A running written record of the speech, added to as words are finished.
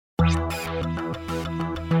In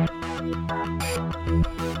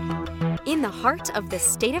the heart of the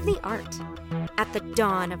state-of-the-art, at the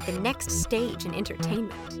dawn of the next stage in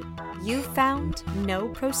entertainment, you found No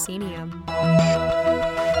Proscenium.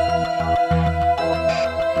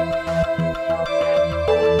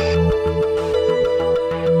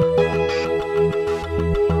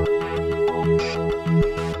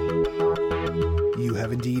 You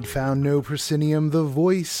have indeed found No Proscenium, the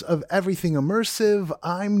voice of everything immersive.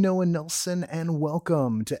 I'm Noah Nelson, and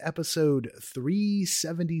welcome to episode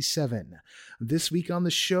 377. This week on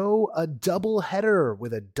the show, a double header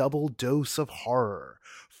with a double dose of horror.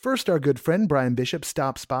 First, our good friend Brian Bishop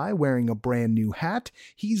stops by wearing a brand new hat.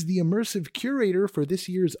 He's the immersive curator for this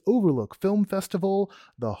year's Overlook Film Festival,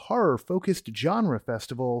 the horror-focused genre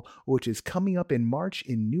festival, which is coming up in March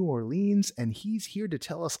in New Orleans, and he's here to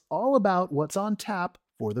tell us all about what's on tap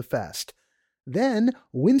for the fest. Then,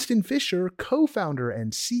 Winston Fisher, co-founder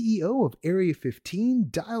and CEO of Area 15,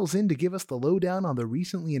 dials in to give us the lowdown on the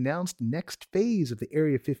recently announced next phase of the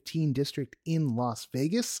Area 15 district in Las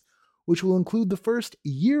Vegas, which will include the first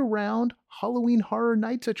year-round Halloween Horror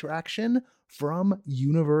Nights attraction from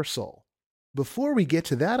Universal. Before we get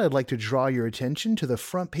to that, I'd like to draw your attention to the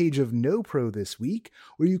front page of NoPro this week,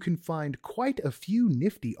 where you can find quite a few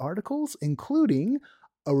nifty articles, including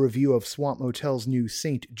a review of Swamp Motel's new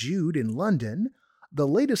St. Jude in London, the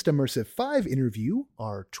latest Immersive 5 interview,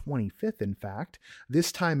 our 25th in fact, this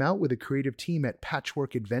time out with a creative team at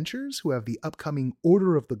Patchwork Adventures who have the upcoming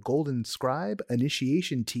Order of the Golden Scribe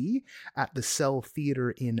initiation tea at the Cell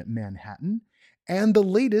Theater in Manhattan, and the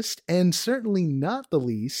latest, and certainly not the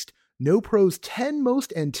least, NoPro's 10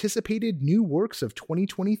 most anticipated new works of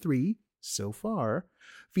 2023 so far,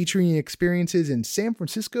 featuring experiences in San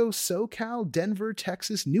Francisco, SoCal, Denver,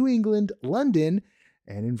 Texas, New England, London,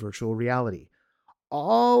 and in virtual reality.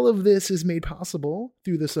 All of this is made possible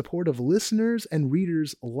through the support of listeners and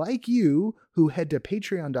readers like you who head to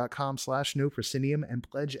patreon.com/noproscenium and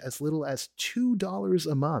pledge as little as $2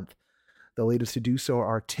 a month. The latest to do so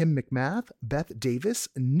are Tim McMath, Beth Davis,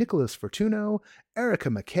 Nicholas Fortuno, Erica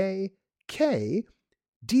McKay, Kay,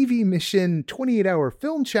 DV Mission 28-Hour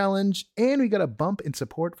Film Challenge, and we got a bump in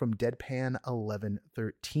support from Deadpan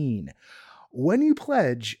 1113. When you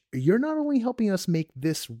pledge, you're not only helping us make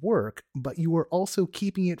this work, but you are also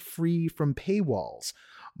keeping it free from paywalls.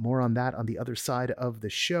 More on that on the other side of the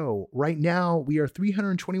show. Right now, we are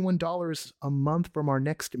 $321 a month from our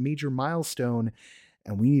next major milestone,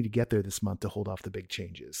 and we need to get there this month to hold off the big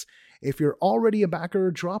changes. If you're already a backer,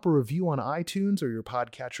 drop a review on iTunes or your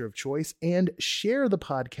podcatcher of choice and share the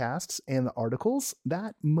podcasts and the articles.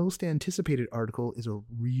 That most anticipated article is a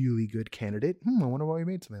really good candidate. I wonder why we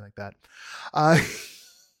made something like that.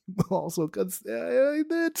 Also, because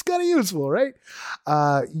it's kind of useful, right?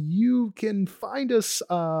 You can find us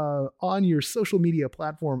on your social media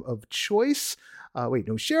platform of choice.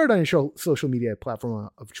 Share it on your social media platform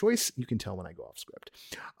of choice. You can tell when I go off script.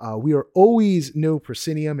 We are always No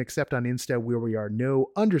Proscenium, except on Insta, where we are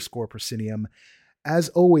No_Proscenium. As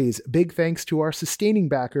always, big thanks to our sustaining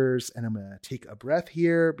backers, and I'm going to take a breath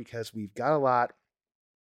here because we've got a lot.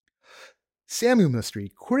 Samuel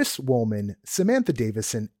Mustry, Chris Woolman, Samantha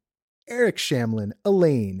Davison, Eric Shamlin,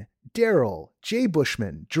 Elaine, Daryl, Jay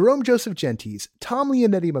Bushman, Jerome Joseph Gentis, Tom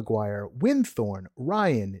Leonetti McGuire, Wynn Thorne,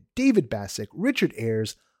 Ryan, David Bassick, Richard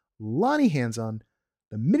Ayers, Lonnie Hanson,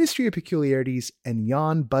 the Ministry of Peculiarities, and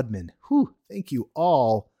Jan Budman. Whew, thank you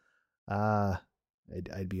all. I'd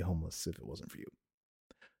be homeless if it wasn't for you.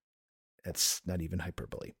 That's not even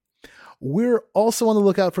hyperbole. We're also on the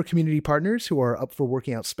lookout for community partners who are up for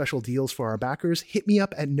working out special deals for our backers. Hit me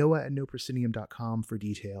up at noah@noproscenium.com for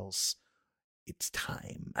details. It's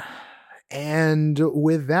time. And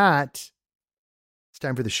with that, it's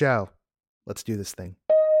time for the show. Let's do this thing.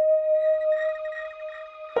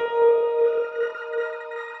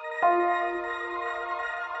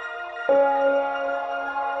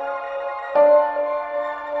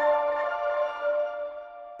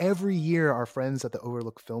 Every year, our friends at the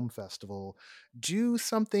Overlook Film Festival do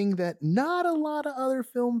something that not a lot of other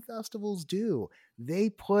film festivals do. They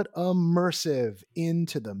put immersive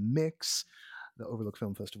into the mix. The Overlook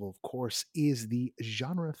Film Festival, of course, is the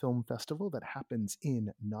genre film festival that happens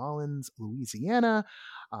in Nolens, Louisiana.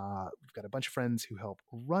 We've got a bunch of friends who help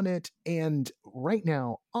run it. And right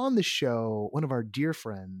now on the show, one of our dear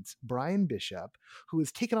friends, Brian Bishop, who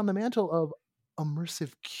has taken on the mantle of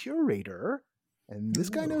immersive curator. And this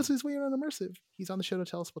guy knows his way around immersive. He's on the show to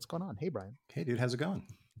tell us what's going on. Hey, Brian. Hey, dude, how's it going?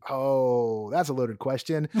 Oh, that's a loaded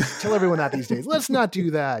question. Tell everyone that these days. Let's not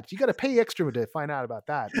do that. You got to pay extra to find out about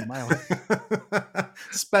that. In my life.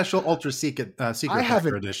 Special ultra secret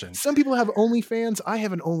hacker edition. Some people have OnlyFans. I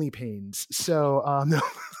have an OnlyPains. So no.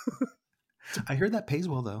 I heard that pays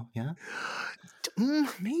well though. Yeah.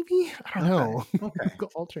 Maybe. I don't know.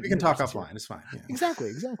 Okay. We can talk offline. It's fine. Yeah.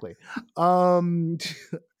 Exactly.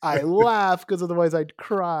 I laugh because otherwise I'd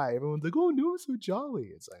cry. Everyone's like, "Oh no, it's so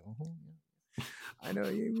jolly." It's like, I know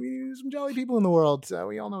we some jolly people in the world, so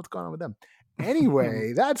we all know what's going on with them.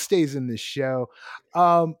 Anyway, that stays in this show.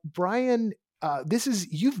 Brian,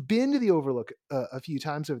 you've been to the Overlook a few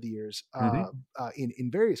times over the years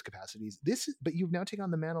in various capacities. But you've now taken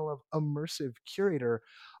on the mantle of immersive curator.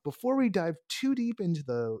 Before we dive too deep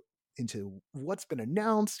into what's been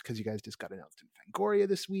announced, because you guys just got announced in Fangoria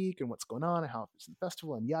this week and what's going on and how it's in the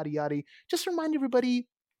festival and yada yada, just remind everybody,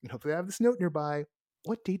 and hopefully I have this note nearby.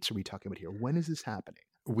 What dates are we talking about here? When is this happening?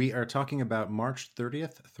 We are talking about March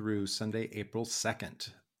 30th through Sunday, April 2nd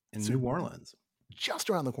in New Orleans. Just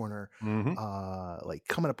around the corner, like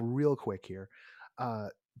coming up real quick here.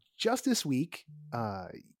 Just this week,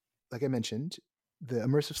 like I mentioned, the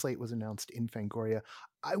immersive slate was announced in Fangoria.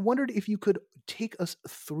 I wondered if you could take us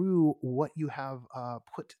through what you have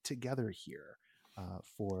put together here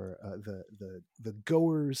for the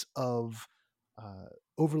goers of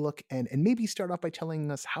Overlook, and maybe start off by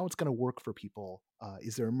telling us how it's going to work for people.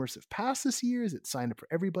 Is there immersive pass this year? Is it signed up for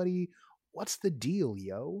everybody? What's the deal,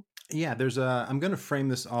 yo? Yeah, I'm going to frame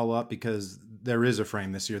this all up because there is a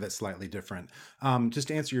frame this year that's slightly different. Just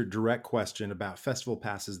to answer your direct question about festival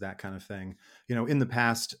passes, that kind of thing. In the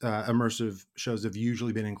past, immersive shows have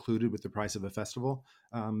usually been included with the price of a festival,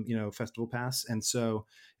 festival pass. And so,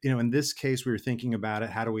 in this case, we were thinking about it.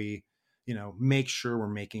 How do we, make sure we're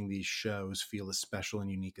making these shows feel as special and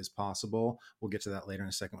unique as possible? We'll get to that later in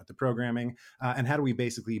a second with the programming. And how do we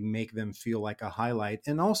basically make them feel like a highlight?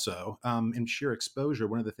 And also, in sheer exposure,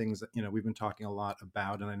 one of the things that, we've been talking a lot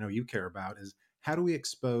about, and I know you care about, is how do we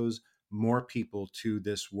expose more people to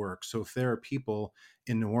this work? So if there are people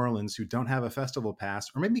in New Orleans who don't have a festival pass,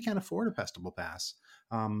 or maybe can't afford a festival pass,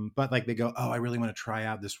 but like they go, oh, I really want to try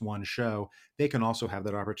out this one show, they can also have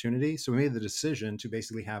that opportunity. So we made the decision to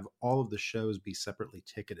basically have all of the shows be separately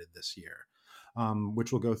ticketed this year,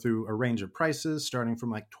 which will go through a range of prices starting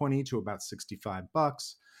from like $20 to about $65.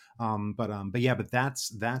 But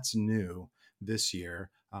that's new this year.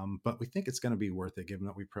 But we think it's going to be worth it given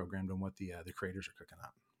that we programmed on what the creators are cooking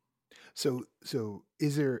up. So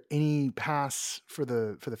is there any pass for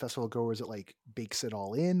the festival goers that like bakes it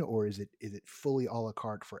all in, or is it fully a la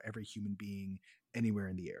carte for every human being anywhere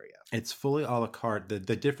in the area? It's fully a la carte. The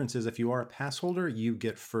difference is if you are a pass holder, you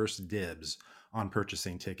get first dibs on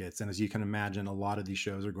purchasing tickets. And as you can imagine, a lot of these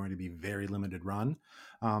shows are going to be very limited run.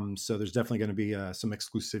 So there's definitely going to be some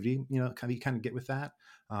exclusivity, kind of get with that.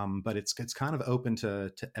 But it's kind of open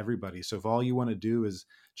to everybody. So if all you want to do is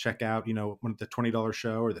check out, the $20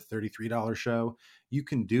 show or the $33 show, you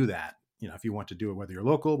can do that. If you want to do it, whether you're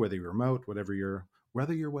local, whether you're remote, whether you're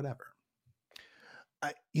whatever.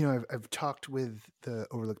 I've talked with the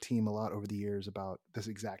Overlook team a lot over the years about this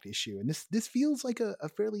exact issue, and this feels like a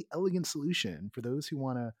fairly elegant solution for those who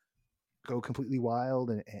want to go completely wild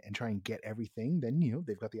and try and get everything. Then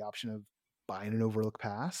they've got the option of buying an Overlook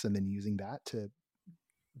pass and then using that to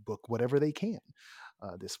book whatever they can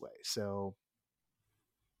this way. So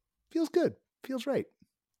feels good, feels right.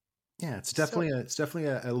 Yeah, it's definitely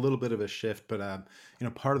a little bit of a shift, but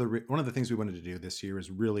part of one of the things we wanted to do this year is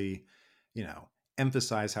really,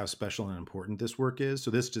 emphasize how special and important this work is.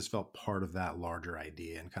 So this just felt part of that larger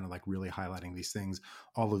idea and kind of like really highlighting these things.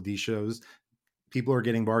 All of these shows, people are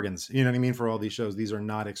getting bargains. You know what I mean? For all these shows, these are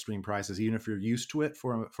not extreme prices. Even if you're used to it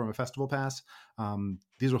from a festival pass,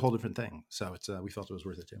 these are a whole different thing. So we felt it was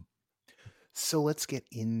worth it too. So let's get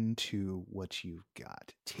into what you've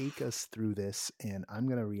got. Take us through this, and I'm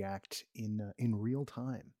going to react in real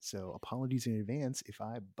time. So apologies in advance if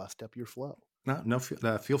I bust up your flow. No,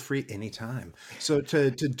 feel free anytime. So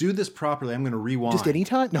to do this properly, I'm going to rewind. Just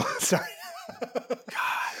anytime? No, sorry. God.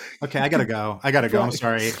 Okay, I got to go. I'm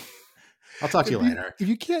sorry. I'll talk to you later. If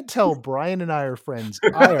you can't tell, Brian and I are friends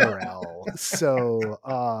IRL. So,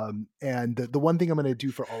 and the one thing I'm going to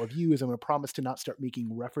do for all of you is I'm going to promise to not start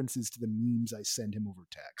making references to the memes I send him over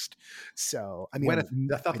text. So, I mean,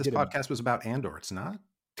 I thought this podcast was about Andor. It's not.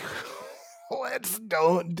 Let's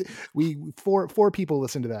don't. Four people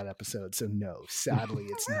listen to that episode, so no, sadly,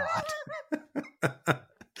 it's not.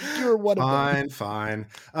 You're one of them. Fine.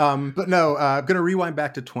 But no, I'm going to rewind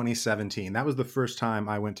back to 2017. That was the first time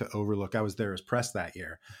I went to Overlook. I was there as press that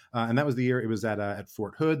year. And that was the year it was at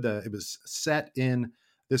Fort Hood. It was set in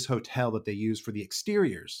this hotel that they used for the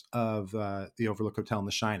exteriors of the Overlook Hotel in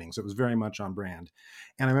The Shining. So it was very much on brand.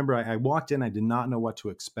 And I remember I walked in, I did not know what to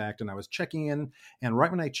expect. And I was checking in. And right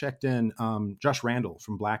when I checked in, Josh Randall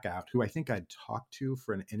from Blackout, who I think I'd talked to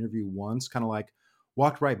for an interview once, kind of like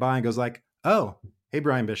walked right by and goes like, "Oh, hey,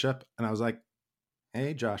 Brian Bishop." And I was like,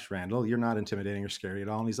 "Hey, Josh Randall, you're not intimidating or scary at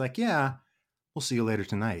all." And he's like, "Yeah, we'll see you later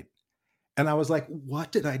tonight." And I was like,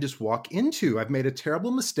 what did I just walk into? I've made a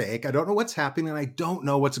terrible mistake. I don't know what's happening. And I don't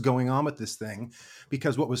know what's going on with this thing.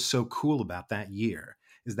 Because what was so cool about that year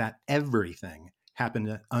is that everything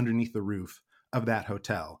happened underneath the roof of that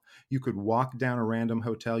hotel. You could walk down a random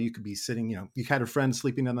hotel. You could be sitting, you had a friend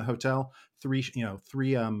sleeping in the hotel, three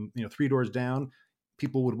doors down.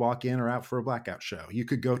 People would walk in or out for a Blackout show. You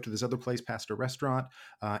could go to this other place past a restaurant.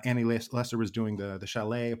 Annie Lesser was doing the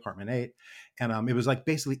Chalet, Apartment 8. And it was like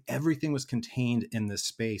basically everything was contained in this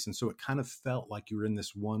space. And so it kind of felt like you were in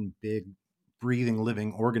this one big breathing,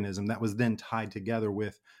 living organism that was then tied together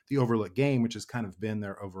with the Overlook game, which has kind of been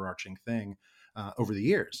their overarching thing over the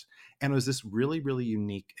years. And it was this really, really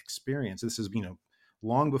unique experience. This is,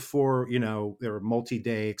 long before, there were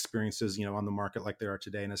multi-day experiences, on the market like there are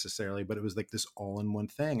today necessarily, but it was like this all-in-one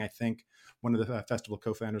thing. I think one of the festival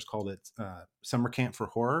co-founders called it Summer Camp for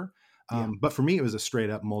Horror. But for me, it was a straight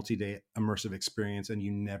up multi-day immersive experience, and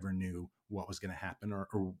you never knew what was going to happen or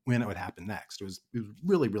when it would happen next. It was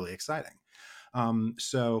really, really exciting.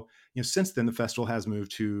 So, since then, the festival has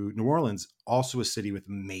moved to New Orleans, also a city with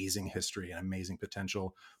amazing history and amazing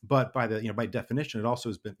potential. But by definition, it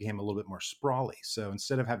also became a little bit more sprawly. So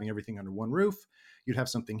instead of having everything under one roof, you'd have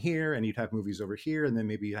something here and you'd have movies over here. And then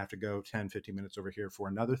maybe you'd have to go 10, 15 minutes over here for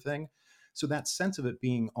another thing. So that sense of it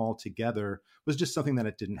being all together was just something that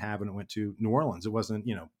it didn't have when it went to New Orleans. It wasn't,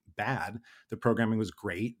 bad. The programming was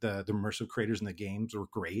great. The immersive creators in the games were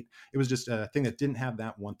great. It was just a thing that didn't have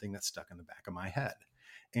that one thing that stuck in the back of my head.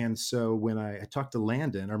 And so when I talked to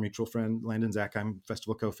Landon, our mutual friend, Landon Zach, I'm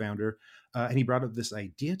festival co-founder, and he brought up this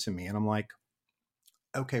idea to me. And I'm like,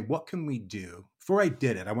 okay, what can we do? Before I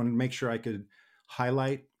did it, I wanted to make sure I could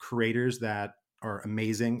highlight creators that are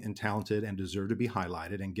amazing and talented and deserve to be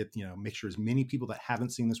highlighted and get, make sure as many people that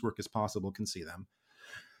haven't seen this work as possible can see them.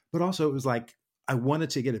 But also it was like, I wanted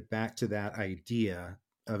to get it back to that idea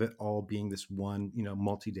of it all being this one,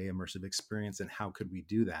 multi-day immersive experience. And how could we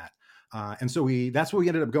do that? And so that's what we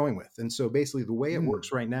ended up going with. And so basically the way it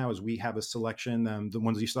works right now is we have a selection, the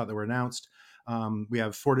ones you saw that were announced. We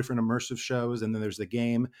have 4 different immersive shows, and then there's the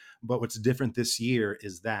game. But what's different this year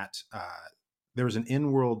is that there was an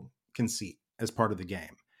in-world conceit as part of the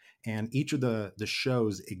game. And each of the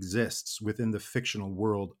shows exists within the fictional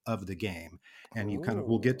world of the game. And you kind of,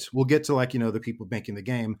 we'll get to like, the people making the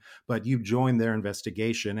game, but you join their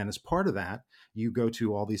investigation. And as part of that, you go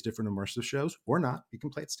to all these different immersive shows, or not. You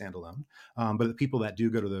can play it standalone. But the people that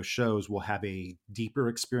do go to those shows will have a deeper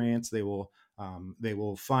experience. They will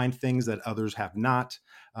find things that others have not.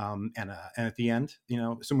 And at the end,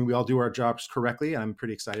 assuming we all do our jobs correctly, and I'm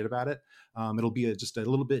pretty excited about it, it'll be just a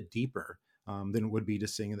little bit deeper than it would be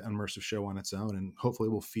just seeing an immersive show on its own. And hopefully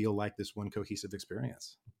it will feel like this one cohesive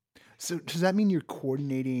experience. So does that mean you're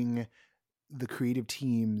coordinating the creative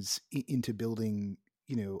teams into building,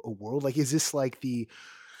 a world? Like, is this like the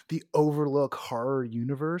Overlook horror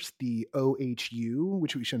universe, the OHU,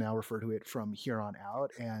 which we shall now refer to it from here on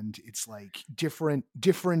out? And it's like different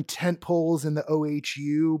tent poles in the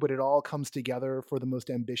OHU, but it all comes together for the most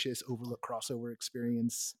ambitious Overlook crossover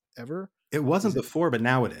experience ever. It wasn't before, but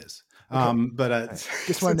now it is. Okay. But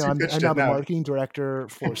just want to know, I'm now the marketing director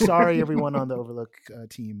for, sorry, everyone on the Overlook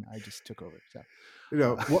team. I just took over. So.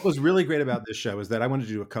 What was really great about this show is that I wanted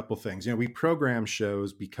to do a couple things. We program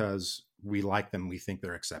shows because we like them. We think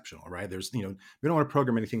they're exceptional, right? There's, we don't want to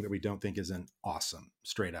program anything that we don't think isn't awesome,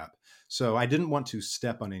 straight up. So I didn't want to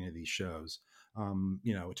step on any of these shows,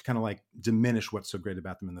 to kind of like diminish what's so great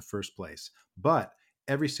about them in the first place. But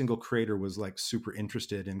every single creator was like super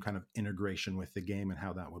interested in kind of integration with the game and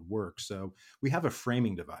how that would work. So we have a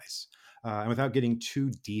framing device. And without getting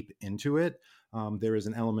too deep into it, there is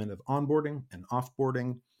an element of onboarding and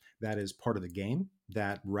offboarding that is part of the game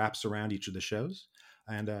that wraps around each of the shows.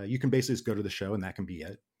 And you can basically just go to the show and that can be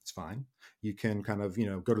it. It's fine. You can kind of,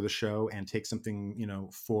 go to the show and take something,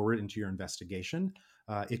 forward into your investigation.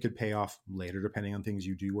 It could pay off later, depending on things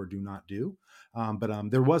you do or do not do.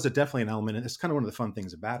 But there was definitely an element, and it's kind of one of the fun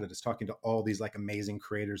things about it, is talking to all these like amazing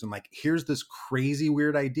creators and like, here's this crazy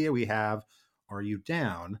weird idea we have. Are you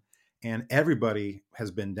down? and everybody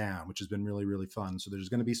has been down, which has been really, really fun. So there's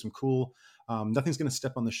going to be some cool, nothing's going to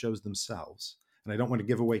step on the shows themselves. And I don't want to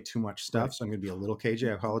give away too much stuff, Right. so I'm going to be a little cagey.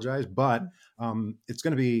 I apologize, but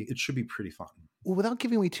it should be pretty fun. Well, without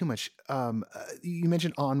giving away too much, you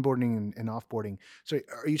mentioned onboarding and offboarding. So,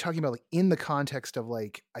 are you talking about like in the context of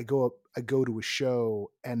like I go to a show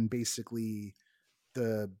and basically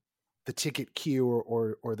the ticket queue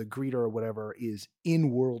or the greeter or whatever is in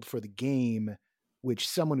world for the game, which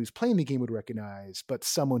someone who's playing the game would recognize, but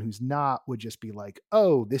someone who's not would just be like,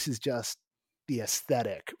 oh, this is just the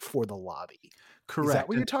aesthetic for the lobby. Is that Correct.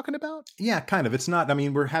 what you're talking about? Yeah, kind of. It's not. I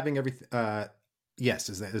mean, we're having everything. Yes,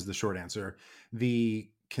 is the short answer. The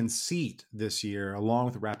conceit this year, along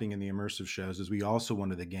with wrapping in the immersive shows, is we also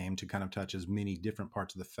wanted the game to kind of touch as many different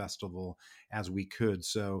parts of the festival as we could.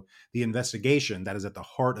 So the investigation that is at the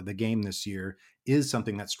heart of the game this year is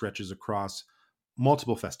something that stretches across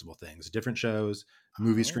multiple festival things, different shows,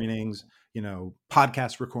 movie screenings, Oh,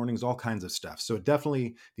 podcast recordings, all kinds of stuff. So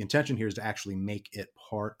definitely the intention here is to actually make it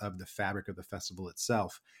part of the fabric of the festival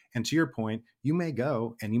itself. And to your point, you may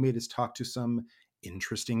go and you may just talk to some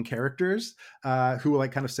interesting characters who will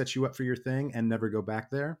like kind of set you up for your thing and never go back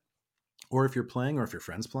there. Or if you're playing or if your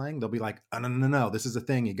friend's playing, they'll be like, oh, no, this is a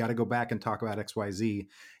thing. You got to go back and talk about XYZ.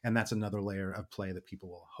 And that's another layer of play that people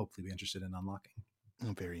will hopefully be interested in unlocking.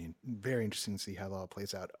 oh, very interesting to see how that all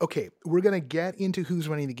plays out. Okay, we're gonna get into who's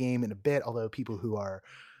running the game in a bit. Although people who are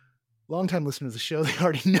longtime listeners of the show, they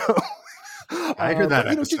already know. I hear that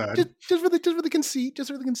But just, episode. just for the conceit,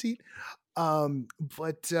 just for the conceit.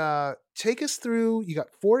 But take us through. You got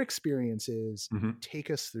 4 experiences. Mhm. Take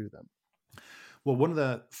us through them. Well, one of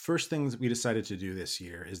the first things we decided to do this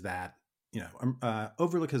year is that,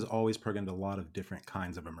 Overlook has always programmed a lot of different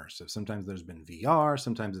kinds of immersive. Sometimes there's been VR,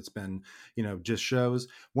 sometimes it's been, just shows.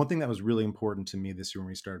 One thing that was really important to me this year when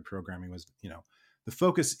we started programming was, the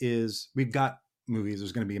focus is we've got movies.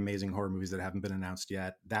 There's going to be amazing horror movies that haven't been announced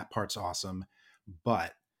yet. That part's awesome.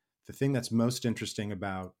 But the thing that's most interesting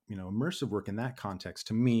about, immersive work in that context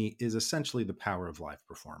to me is essentially the power of live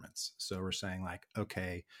performance. So we're saying like,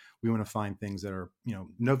 okay, we want to find things that are,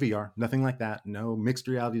 no VR, nothing like that, no mixed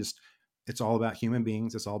reality. Just it's all about human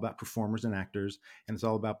beings. It's all about performers and actors, and it's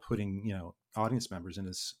all about putting, audience members in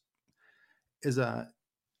as a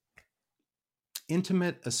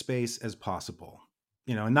intimate a space as possible.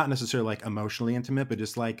 And not necessarily like emotionally intimate, but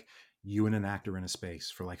just like you and an actor in a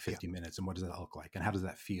space for like 50 minutes. And what does that look like? And how does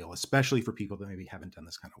that feel? Especially for people that maybe haven't done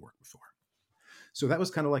this kind of work before. So that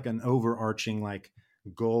was kind of like an overarching like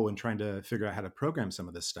goal in trying to figure out how to program some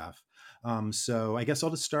of this stuff. So I guess I'll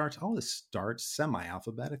just start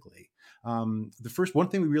semi-alphabetically. The first one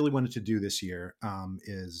thing we really wanted to do this year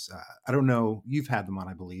is I don't know, you've had them on,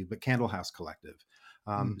 I believe, but Candle House Collective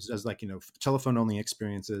does like, telephone only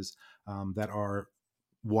experiences that are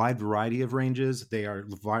wide variety of ranges. They are,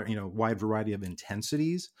 wide variety of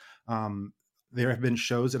intensities. There have been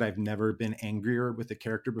shows that I've never been angrier with a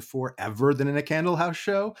character before ever than in a Candle House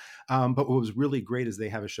show. But what was really great is they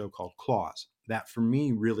have a show called Claws that for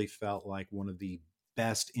me really felt like one of the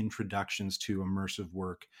best introductions to immersive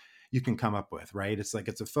work you can come up with, right? It's like,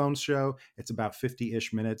 it's a phone show. It's about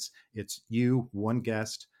 50-ish minutes. It's you, one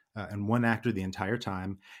guest, and one actor the entire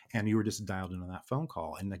time, and you were just dialed in on that phone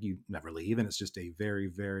call, and like you never leave, and it's just a very,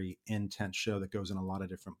 very intense show that goes in a lot of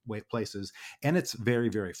different places, and it's very,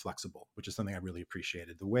 very flexible, which is something I really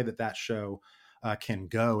appreciated. The way that show can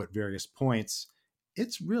go at various points,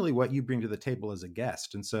 it's really what you bring to the table as a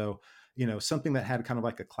guest, and so something that had kind of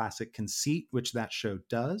like a classic conceit, which that show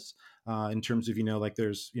does, in terms of like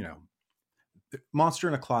there's monster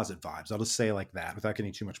in a closet vibes. I'll just say like that without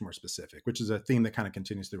getting too much more specific, which is a theme that kind of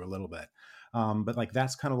continues through a little bit. But like,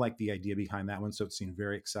 that's kind of like the idea behind that one. So it seemed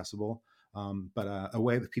very accessible, but a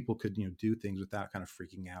way that people could, do things without kind of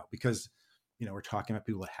freaking out, because, we're talking about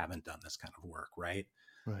people that haven't done this kind of work, right?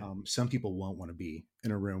 Right. Some people won't want to be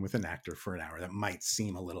in a room with an actor for an hour. That might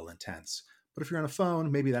seem a little intense, but if you're on a phone,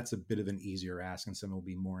 maybe that's a bit of an easier ask and someone will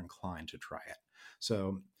be more inclined to try it.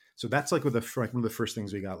 So that's like one of the first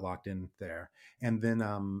things we got locked in there. And then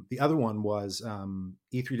the other one was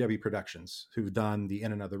E3W Productions, who've done the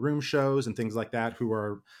In Another Room shows and things like that, who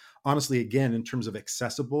are honestly, again, in terms of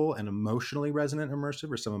accessible and emotionally resonant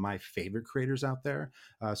immersive, are some of my favorite creators out there.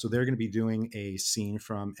 So they're going to be doing a scene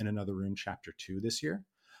from In Another Room Chapter 2 this year.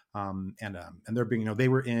 And they're being, they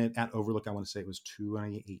were at Overlook, I want to say it was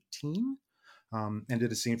 2018, and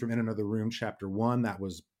did a scene from In Another Room Chapter 1 that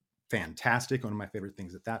was fantastic. One of my favorite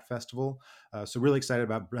things at that festival. So really excited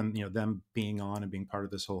about them being on and being part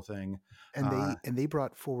of this whole thing. And they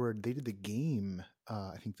brought forward. They did the game.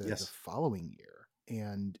 I think the Yes. following year.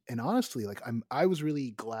 And honestly, like I was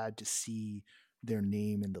really glad to see their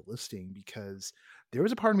name in the listing, because there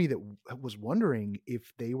was a part of me that was wondering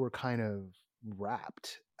if they were kind of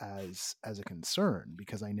wrapped as a concern,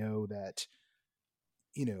 because I know that,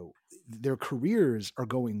 you know, their careers are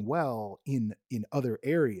going well in other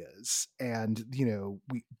areas, and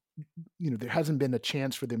there hasn't been a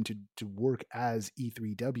chance for them to work as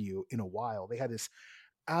E3W in a while. They had this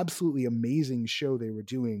absolutely amazing show they were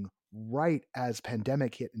doing right as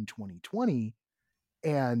pandemic hit in 2020,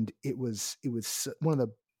 and it was one of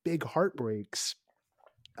the big heartbreaks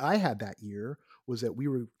I had that year, was that we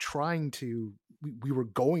were going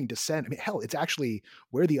to send. I mean, hell, it's actually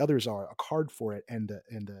where the others are. A card for it, and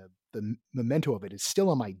the memento of it is still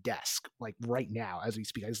on my desk, like right now as we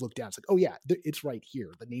speak. I just looked down. It's like, oh yeah, it's right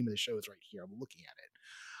here. The name of the show is right here. I'm looking at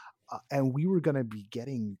it, and we were going to be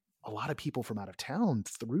getting a lot of people from out of town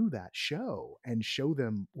through that show and show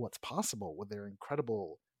them what's possible with their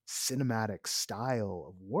incredible cinematic style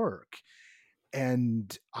of work.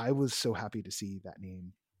 And I was so happy to see that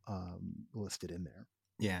name listed in there.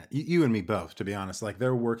 Yeah, you and me both, to be honest. Like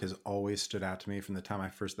their work has always stood out to me from the time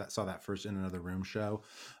I saw that first In Another Room show.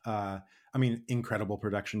 I mean, incredible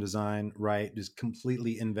production design, right? Just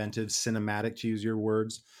completely inventive, cinematic, to use your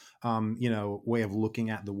words. Way of looking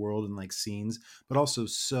at the world and like scenes, but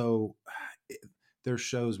also their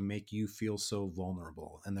shows make you feel so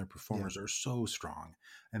vulnerable, and their Yeah. performers are so strong,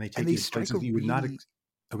 and they And take they you to strike a places that you would not. really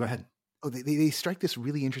Oh, go ahead. oh they strike this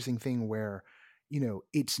really interesting thing where,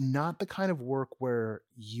 it's not the kind of work where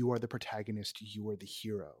you are the protagonist, you are the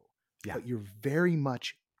hero, Yeah. but you're very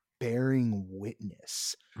much bearing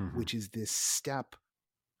witness, Mhm. which is this step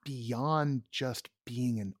beyond just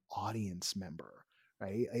being an audience member,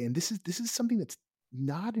 right? And this is something that's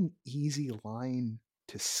not an easy line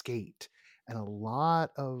to skate, and a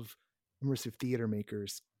lot of immersive theater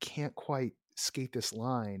makers can't quite skate this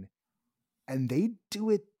line, and they do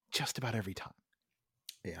it just about every time.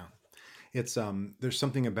 Yeah. It's there's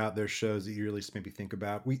something about their shows that you really just maybe think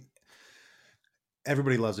about.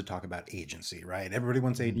 Everybody loves to talk about agency, right? Everybody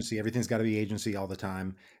wants Mhm. agency. Everything's got to be agency all the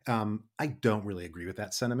time. I don't really agree with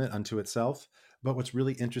that sentiment unto itself. But what's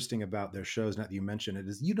really interesting about their shows, now that you mention it,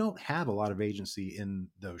 is you don't have a lot of agency in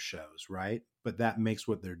those shows, right? But that makes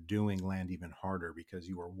what they're doing land even harder, because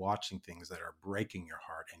you are watching things that are breaking your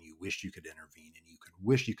heart, and you wish you could intervene, and you could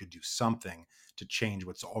wish you could do something to change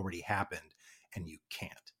what's already happened, and you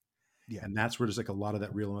can't. Yeah. And that's where just like a lot of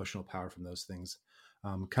that real emotional power from those things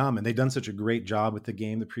come. And they've done such a great job with the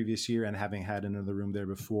game the previous year, and having had another room there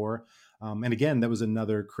before. And again, that was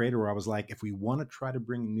another creator where I was like, if we want to try to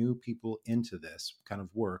bring new people into this kind of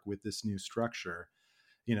work with this new structure,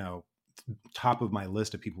 you know, top of my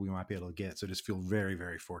list of people we might be able to get. So just feel very,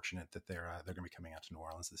 very fortunate that they're going to be coming out to New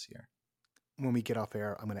Orleans this year. When we get off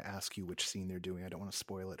air, I'm going to ask you which scene they're doing. I don't want to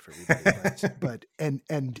spoil it for everybody, but and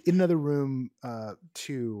In Another Room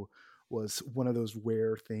 2 was one of those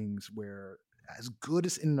rare things where, as good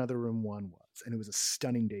as In Another Room 1 was, and it was a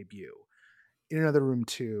stunning debut, In Another Room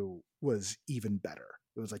 2 was even better.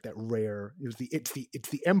 It was like that rare. It's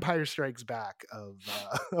the Empire Strikes Back of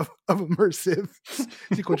of immersive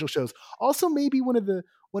sequential shows. Also, maybe one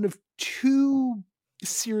of two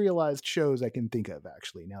serialized shows I can think of,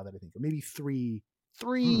 actually. Now that I think of, maybe three,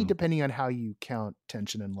 Hmm. depending on how you count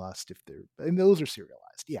Tension and Lust. If they're and those are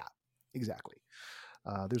serialized, yeah, exactly.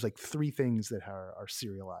 There's like three things that are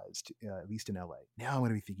serialized, at least in LA. Now I'm going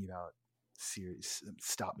to be thinking about series.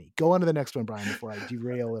 Stop me. Go on to the next one, Brian, before I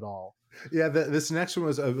derail it all. Yeah, this next one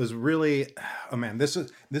was really, oh man, this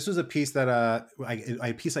was a piece that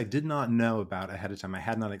a piece I did not know about ahead of time. I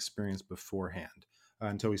had not experienced beforehand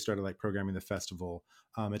until we started like programming the festival.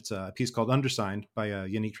 It's a piece called Undersigned by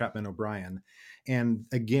Yannick Trapman O'Brien, and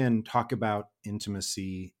again, talk about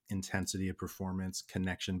intimacy, intensity of performance,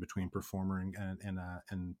 connection between performer and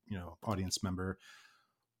audience member.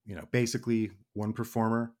 Basically one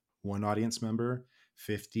performer, one audience member,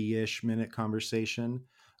 50-ish minute conversation.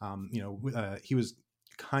 He was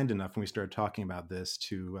kind enough when we started talking about this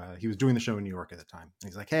he was doing the show in New York at the time. And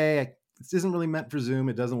he's like, hey, this isn't really meant for Zoom.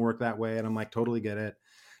 It doesn't work that way. And I'm like, totally get it.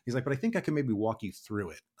 He's like, but I think I can maybe walk you through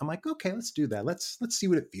it. I'm like, okay, let's do that. Let's see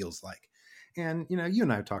what it feels like. And, you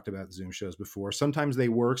and I have talked about Zoom shows before. Sometimes they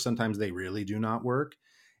work. Sometimes they really do not work.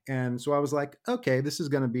 And so I was like, okay, this is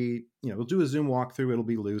going to be, we'll do a Zoom walkthrough. It'll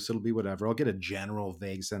be loose. It'll be whatever. I'll get a general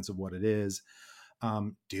vague sense of what it is.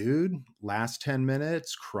 Dude, last 10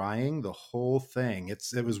 minutes crying the whole thing.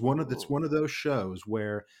 It's one of those shows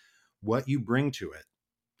where what you bring to it,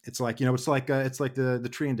 it's like, it's like the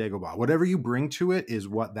tree in Dagobah. Whatever you bring to it is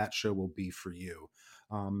what that show will be for you.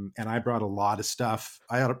 And I brought a lot of stuff.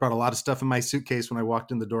 I brought a lot of stuff in my suitcase when I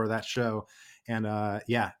walked in the door of that show. And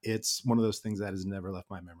yeah, it's one of those things that has never left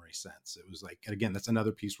my memory since. It was like, again, that's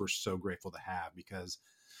another piece we're so grateful to have because,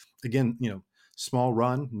 again, small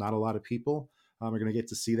run, not a lot of people are going to get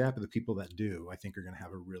to see that, but the people that do, I think, are going to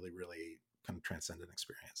have a really, really kind of transcendent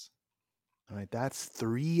experience. All right, that's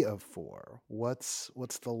 3 of 4. What's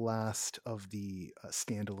the last of the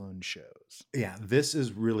standalone shows? Yeah, this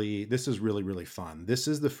is really, really fun. This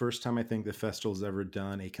is the first time I think the festival's ever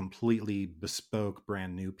done a completely bespoke,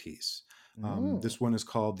 brand new piece. Oh. This one is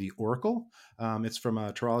called The Oracle. It's from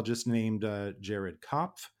a torologist named Jared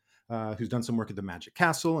Kopf, who's done some work at the Magic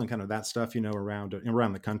Castle and kind of that stuff, around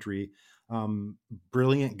the country.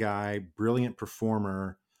 Brilliant guy, brilliant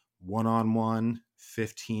performer, one-on-one,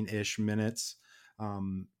 15-ish minutes.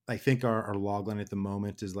 I think our log line at the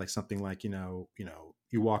moment is like something like, you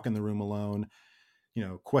walk in the room alone,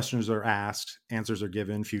 questions are asked, answers are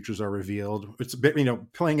given, futures are revealed. It's a bit,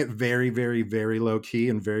 playing it very, very, very low key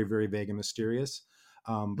and very, very vague and mysterious.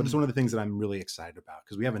 But it's one of the things that I'm really excited about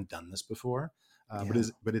because we haven't done this before. Yeah.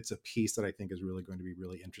 But it's a piece that I think is really going to be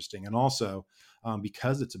really interesting. And also,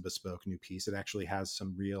 because it's a bespoke new piece, it actually has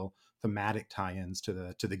some real thematic tie-ins to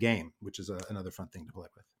the game, which is another fun thing to play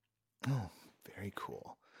with. Oh, very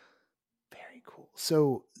cool. Very cool.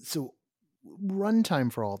 So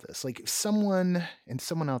runtime for all this, like if someone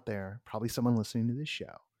out there, probably someone listening to this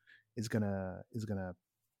show, is gonna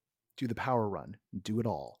do the power run, do it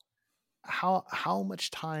all. How much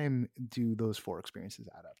time do those 4 experiences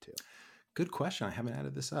add up to? Good question. I haven't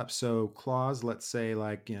added this up. So clause, let's say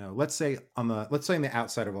let's say on the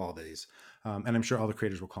outside of all these, and I'm sure all the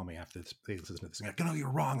creators will call me after they listen to this. Like, no, you're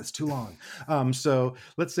wrong. It's too long. So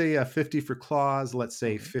let's say 50 for clause. Let's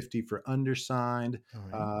say 50 for undersigned.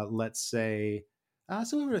 Right. Let's say.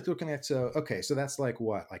 So we're looking at okay. So that's like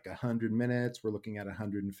what, like 100 minutes. We're looking at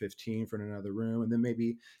 115 for another room, and then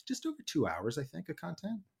maybe just over 2 hours, I think, of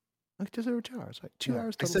content. Like just over 2 hours, like 2 Yeah,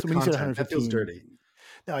 hours I total. said So when you said content. That feels 115, dirty.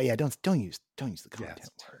 no, yeah, don't use the Yeah, content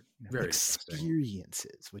it's word. very disgusting.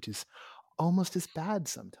 Experiences, which is almost as bad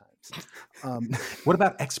sometimes. What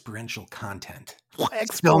about experiential content? Still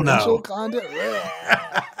Experiential no. content?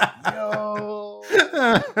 No.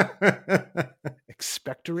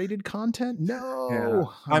 Expectorated content? Yeah.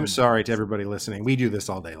 No. I'm Oh my sorry to goodness. everybody listening. We do this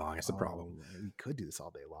all day long. It's the problem. Oh, we could do this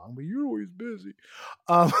all day long, but you're always busy.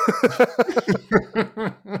 Um,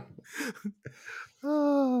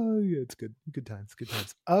 oh, yeah, it's good. Good times. Good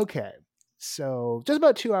times. Okay. So just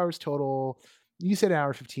about 2 hours total. You said an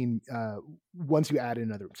hour 15 once you add in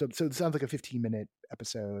another. So it sounds like a 15-minute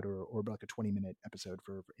episode or like a 20-minute episode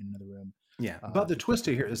for in another room. Yeah. But the To twist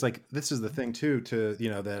play here through. is like, this is the thing too,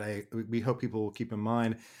 that we hope people will keep in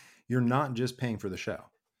mind. You're not just paying for the show.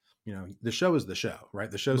 The show is the show, right?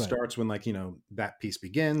 The show Right. starts when that piece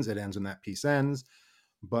begins, it ends when that piece ends.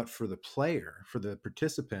 But for the player, for the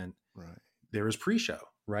participant, Right. there is pre-show,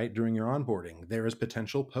 right? During your onboarding, there is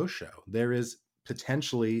potential post-show. There is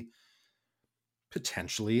potentially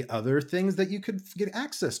other things that you could get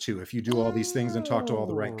access to if you do all these things and talk to all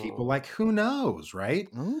the right people. Like, who knows, right?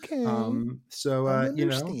 Okay. So I'm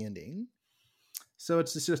understanding. so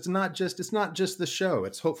it's not just the show.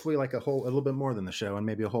 It's hopefully like a little bit more than the show, and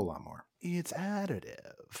maybe a whole lot more. It's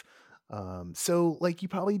additive. So like you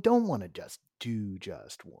probably don't want to just do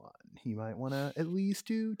just one. You might want to at least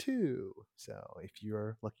do 2. So if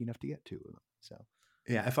you're lucky enough to get 2 of them. So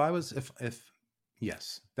Yeah, if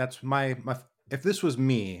yes, that's my if this was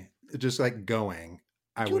me just like going,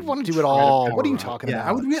 I you would would want to do it try to all. What are power you run. talking Yeah,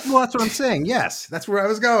 I about? would. Well, that's what I'm saying. Yes, that's where I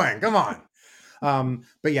was going. Come on.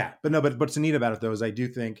 But what's neat about it though is I do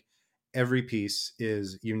think every piece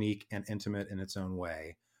is unique and intimate in its own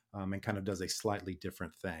way, and kind of does a slightly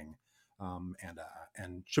different thing,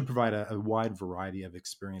 and should provide a wide variety of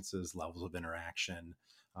experiences, levels of interaction.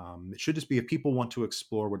 It should just be, if people want to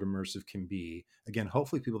explore what immersive can be. Again,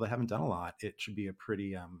 hopefully, people that haven't done a lot, it should be a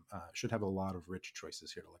pretty should have a lot of rich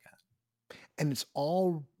choices here to look at. And it's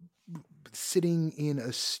all sitting in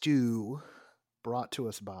a stew brought to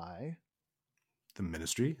us by The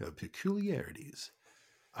Ministry of Peculiarities.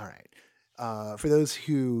 All right. For those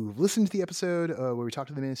who listened to the episode where we talked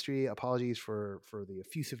to the ministry, apologies for the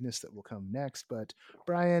effusiveness that will come next. But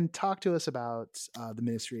Brian, talk to us about the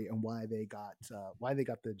ministry and why they got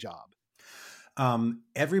the job.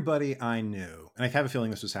 Everybody I knew, and I have a feeling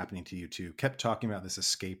this was happening to you too, kept talking about this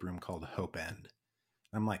escape room called Hope End.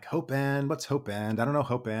 I'm like, Hope End? What's Hope End? I don't know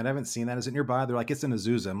Hope End. I haven't seen that. Is it nearby? They're like, it's in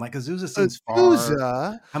Azusa. I'm like, Azusa seems far.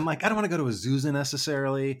 Azusa. I'm like, I don't want to go to Azusa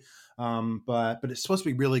necessarily, but it's supposed to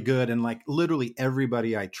be really good. And like literally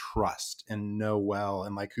everybody I trust and know well,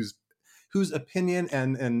 and like whose opinion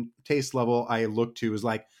and taste level I look to is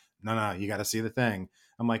like, no, you got to see the thing.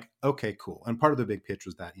 I'm like, okay, cool. And part of the big pitch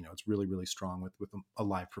was that, it's really, really strong with a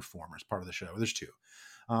live performer as part of the show. There's two.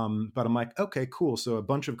 But I'm like, okay, cool. So a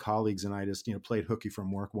bunch of colleagues and I just, played hooky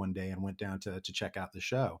from work one day and went down to check out the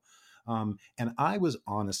show. And I was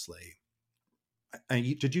honestly,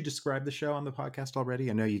 did you describe the show on the podcast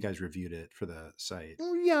already? I know you guys reviewed it for the site.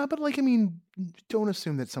 Yeah, but don't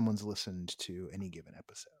assume that someone's listened to any given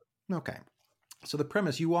episode. Okay. So the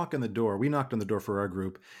premise, you walk in the door, we knocked on the door for our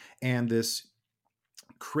group, and this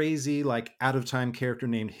crazy, like, out of time character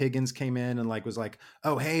named Higgins came in and was like,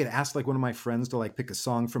 oh, hey, it asked one of my friends to pick a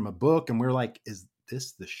song from a book. And we're like, is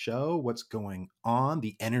this the show? What's going on?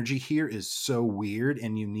 The energy here is so weird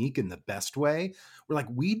and unique in the best way. We're like,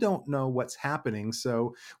 we don't know what's happening.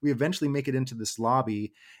 So we eventually make it into this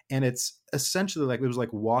lobby, and it's essentially it was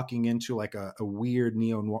like walking into a weird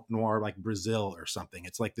neo-noir, Brazil or something.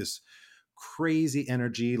 It's this crazy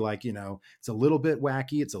energy, it's a little bit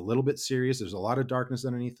wacky, it's a little bit serious, there's a lot of darkness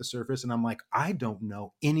underneath the surface, and I'm like, I don't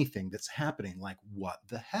know anything that's happening, what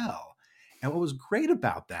the hell? And what was great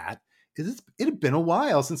about that is it had been a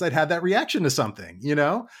while since I'd had that reaction to something,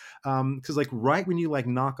 because right when you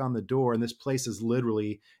knock on the door, and this place is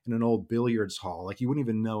literally in an old billiards hall, you wouldn't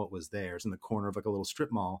even know it was there. It's in the corner of a little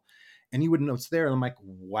strip mall, and you wouldn't know it's there. And I'm like,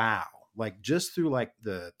 wow, just through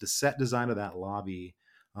the set design of that lobby,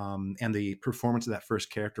 and the performance of that first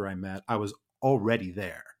character I met, I was already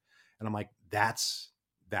there. And I'm like, that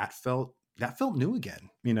felt new again.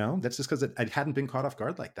 That's just because I hadn't been caught off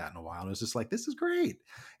guard like that in a while. And it was just this is great.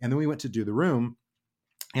 And then we went to do the room,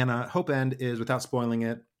 and Hope End is, without spoiling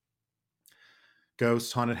it,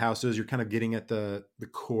 ghosts, haunted houses. You're kind of getting at the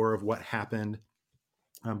core of what happened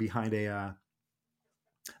behind a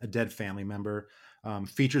dead family member.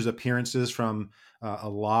 Features appearances from a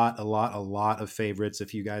lot of favorites.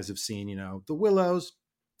 If you guys have seen, The Willows,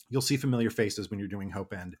 you'll see familiar faces when you're doing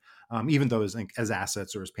Hope End, even though as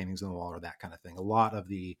assets or as paintings on the wall or that kind of thing. A lot of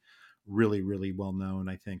the really, really well known,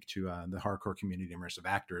 I think, to the hardcore community immersive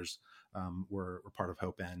actors were part of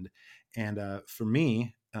Hope End. And for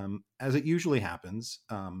me, as it usually happens,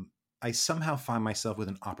 I somehow find myself with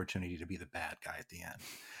an opportunity to be the bad guy at the end.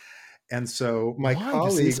 And so my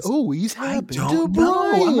colleagues, does this always happen? I don't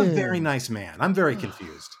know. I'm a very nice man. I'm very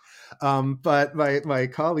confused. But my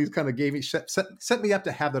colleagues kind of gave me set me up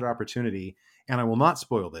to have that opportunity. And I will not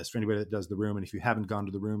spoil this for anybody that does the room. And if you haven't gone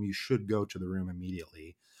to the room, you should go to the room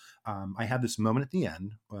immediately. I had this moment at the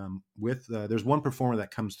end with there's one performer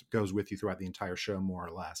that goes with you throughout the entire show, more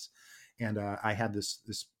or less. And I had this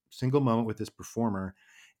single moment with this performer.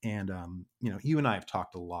 And you and I have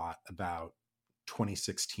talked a lot about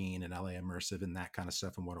 2016 and LA Immersive and that kind of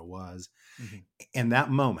stuff and what it was. Mm-hmm. And that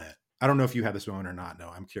moment, I don't know if you had this moment or not. No,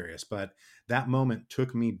 I'm curious. But that moment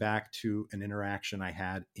took me back to an interaction I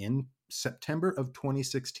had in September of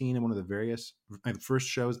 2016 in one of the first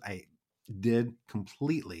shows I did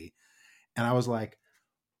completely. And I was like,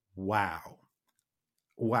 wow,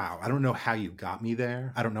 I don't know how you got me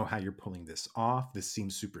there. I don't know how you're pulling this off. This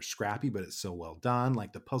seems super scrappy, but it's so well done.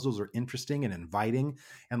 The puzzles are interesting and inviting.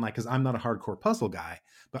 And because I'm not a hardcore puzzle guy,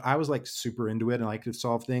 but I was super into it and I could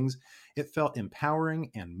solve things. It felt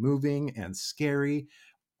empowering and moving and scary,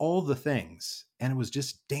 all the things. And it was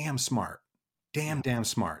just damn smart, damn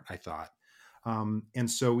smart, I thought.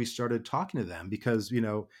 And so we started talking to them because,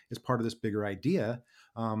 as part of this bigger idea,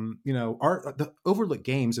 the Overlook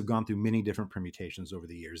games have gone through many different permutations over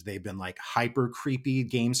the years. They've been hyper creepy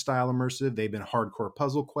game style immersive. They've been hardcore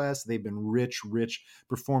puzzle quests. They've been rich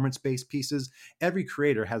performance-based pieces. Every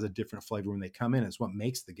creator has a different flavor when they come in. It's what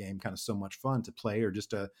makes the game kind of so much fun to play or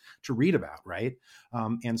just to read about, right?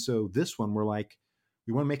 And so this one,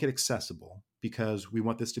 we want to make it accessible because we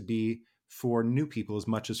want this to be for new people as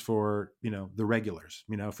much as for, the regulars,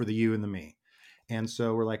 for the you and the me. And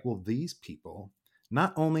so we're like, well, these people,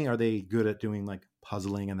 not only are they good at doing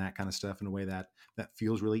puzzling and that kind of stuff in a way that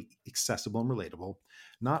feels really accessible and relatable,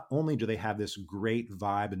 not only do they have this great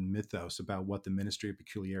vibe and mythos about what the Ministry of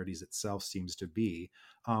Peculiarities itself seems to be,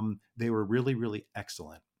 they were really, really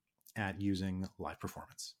excellent at using live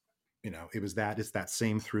performance. It's that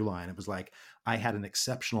same through line. It was I had an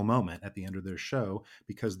exceptional moment at the end of their show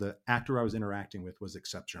because the actor I was interacting with was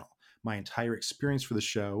exceptional. My entire experience for the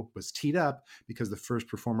show was teed up because the first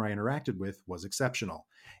performer I interacted with was exceptional.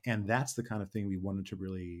 And that's the kind of thing we wanted to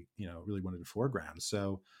really wanted to foreground.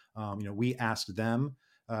 So, we asked them,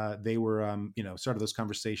 they were, started those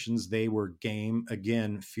conversations. They were game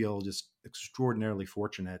again, feel just extraordinarily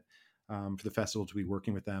fortunate for the festival to be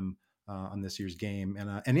working with them on this year's game.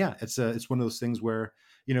 And yeah, it's one of those things where,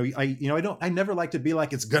 I never like to be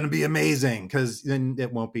it's going to be amazing because then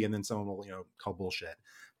it won't be. And then someone will, call bullshit.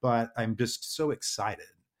 But I'm just so excited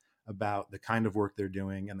about the kind of work they're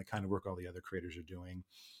doing and the kind of work all the other creators are doing.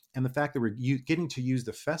 And the fact that we're getting to use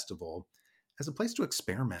the festival as a place to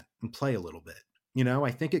experiment and play a little bit.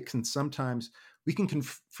 I think it can sometimes, we can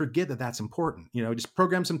forget that that's important. Just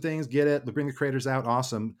program some things, get it, bring the creators out,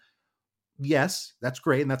 awesome. Yes, that's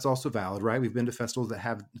great. And that's also valid, right? We've been to festivals that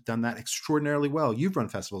have done that extraordinarily well. You've run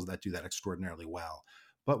festivals that do that extraordinarily well.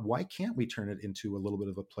 But why can't we turn it into a little bit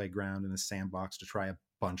of a playground and a sandbox to try a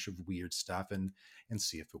bunch of weird stuff and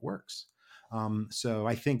see if it works? So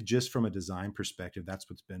I think just from a design perspective, that's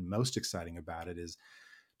what's been most exciting about it, is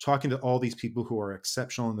talking to all these people who are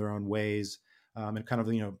exceptional in their own ways, and kind of,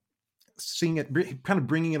 seeing it, kind of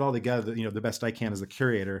bringing it all together, the best I can as a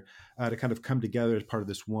curator, to kind of come together as part of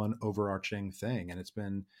this one overarching thing. And it's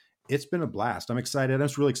been a blast. I'm excited. I'm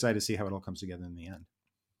just really excited to see how it all comes together in the end.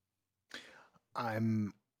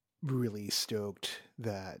 I'm really stoked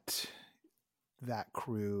that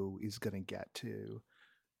crew is going to get to,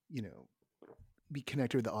 be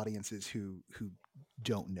connected with the audiences who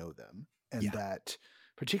don't know them, and that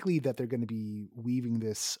particularly that they're going to be weaving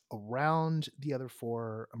this around the other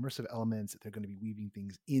 4 immersive elements, that they're going to be weaving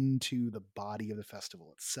things into the body of the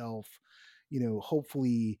festival itself.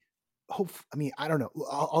 Hopefully, I mean, I don't know.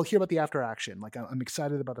 I'll hear about the after action. Like, I'm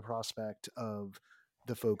excited about the prospect of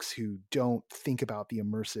the folks who don't think about the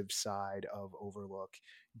immersive side of Overlook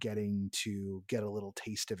getting to get a little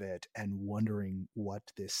taste of it and wondering what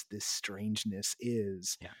this strangeness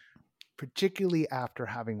is. Yeah. Particularly after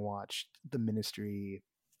having watched The Ministry,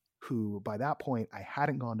 who by that point I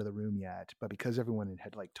hadn't gone to the room yet, but because everyone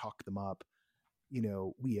had like talked them up,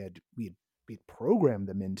 we had programmed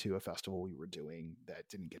them into a festival we were doing that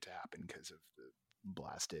didn't get to happen because of the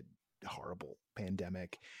blasted horrible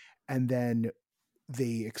pandemic. And then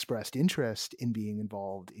they expressed interest in being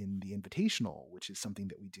involved in the Invitational, which is something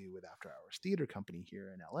that we do with After Hours Theater Company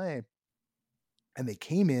here in LA. And they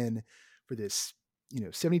came in for this,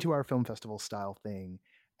 72-hour film festival style thing,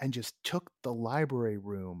 and just took the library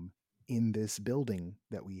room in this building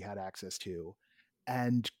that we had access to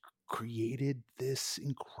and created this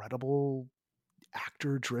incredible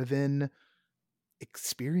actor-driven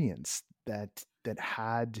experience that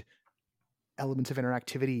had elements of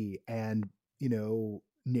interactivity and,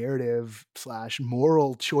 narrative /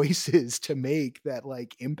 moral choices to make that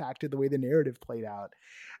like impacted the way the narrative played out,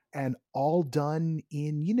 and all done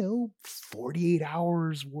in 48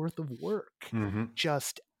 hours worth of work. Mm-hmm.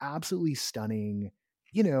 Just absolutely stunning,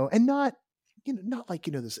 and not like,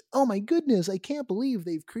 this, oh my goodness, I can't believe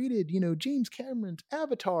they've created, James Cameron's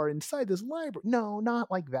Avatar inside this library. No,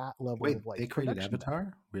 not like that level. Wait, of like they created production Avatar?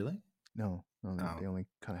 value. Really? No, Oh. they only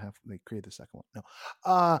kind of they created the second one.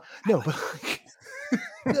 No, but like,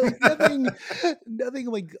 nothing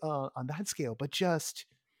like on that scale, but just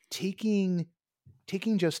taking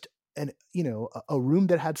just a room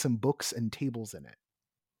that had some books and tables in it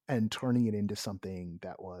and turning it into something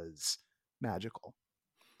that was magical.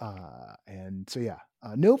 And so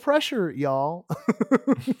no pressure, y'all.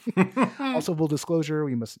 Also, full disclosure,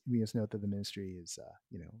 we must note that the Ministry is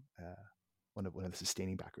one of the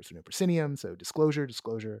sustaining backers for No Proscenium. So disclosure.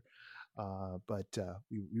 But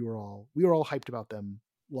we were all hyped about them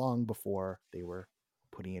long before they were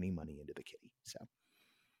putting any money into the kitty. So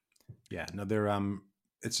yeah, no, they're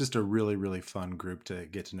it's just a really, really fun group to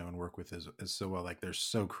get to know and work with as so well. Like, they're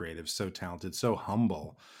so creative, so talented, so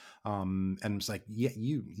humble. And it's like, yeah,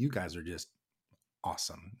 you guys are just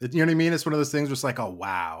awesome. You know what I mean? It's one of those things where it's like, oh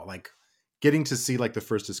wow, like getting to see like the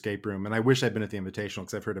first escape room. And I wish I'd been at the Invitational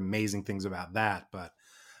because I've heard amazing things about that. But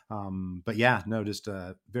yeah, no, just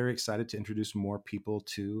very excited to introduce more people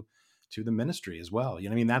to the Ministry as well. You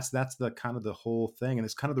know what I mean? That's the kind of the whole thing. And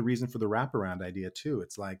it's kind of the reason for the wraparound idea too.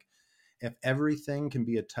 It's like, if everything can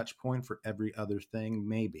be a touch point for every other thing,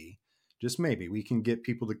 maybe, just maybe, we can get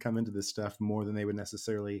people to come into this stuff more than they would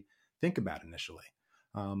necessarily think about initially.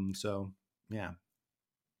 So yeah.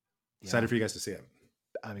 Excited for you guys to see it.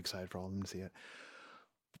 I'm excited for all of them to see it.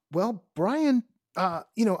 Well, Brian, I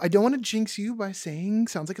don't want to jinx you by saying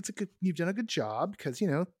sounds like you've done a good job, because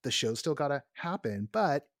the show's still got to happen,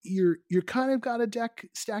 but you're kind of got a deck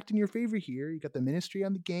stacked in your favor here. You got the Ministry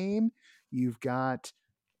on the game. You've got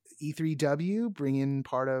E3W bringing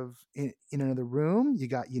part of in another room. You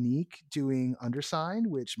got Unique doing Undersigned,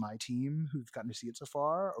 which my team who've gotten to see it so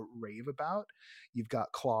far rave about. You've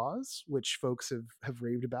got Claws, which folks have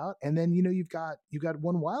raved about, and then you've got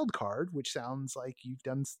one wild card, which sounds like you've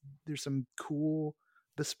done. There's some cool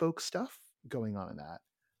bespoke stuff going on in that.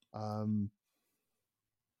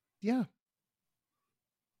 Yeah,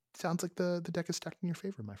 sounds like the deck is stacked in your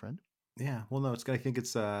favor, my friend. Yeah, well, no, I think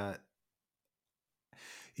it's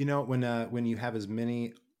when you have as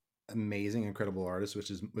many amazing, incredible artists,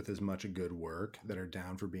 which is with as much good work that are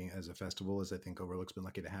down for being as a festival as I think Overlook's been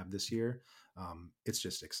lucky to have this year. It's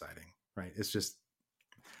just exciting, right?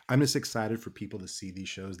 I'm just excited for people to see these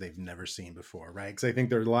shows they've never seen before, right? Because I think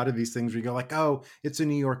there are a lot of these things where you go like, oh, it's in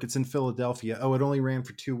New York, it's in Philadelphia, oh, it only ran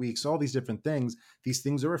for 2 weeks, all these different things. These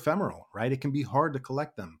things are ephemeral, right? It can be hard to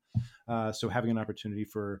collect them. So having an opportunity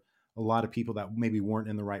for a lot of people that maybe weren't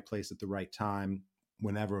in the right place at the right time,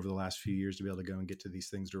 whenever over the last few years, to be able to go and get to these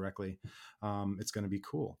things directly, it's going to be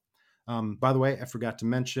cool. By the way, I forgot to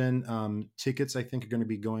mention tickets, I think, are going to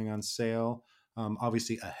be going on sale.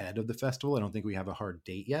 Obviously ahead of the festival. I don't think we have a hard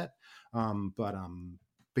date yet. But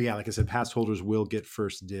yeah, like I said, pass holders will get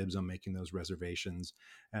first dibs on making those reservations.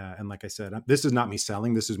 And like I said, this is not me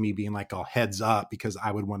selling. This is me being like, oh, heads up, because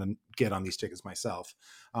I would want to get on these tickets myself.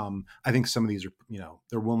 I think some of these are,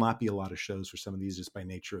 there will not be a lot of shows for some of these just by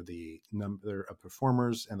nature of the number of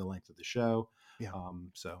performers and the length of the show. Yeah.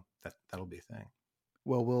 So that'll be a thing.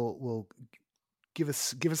 Well, we'll give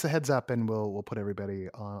us a heads up, and we'll put everybody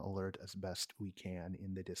on alert as best we can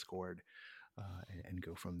in the Discord, and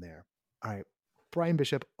go from there. All right, Brian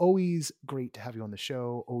Bishop, always great to have you on the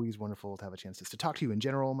show. Always wonderful to have a chance just to talk to you in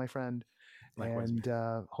general, my friend. Likewise, and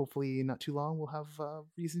hopefully not too long we'll have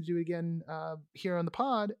reason to do it again here on the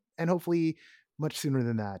pod, and hopefully much sooner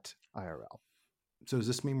than that IRL. So does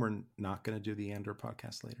this mean we're not going to do the Andor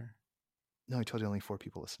podcast later? No, I told you only 4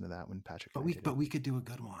 people listen to that when Patrick. But we could do a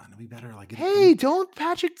good one. It'd be better. Like, hey, don't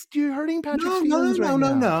Patrick's. You're hurting Patrick's feelings right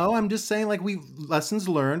now. No. I'm just saying, like, lessons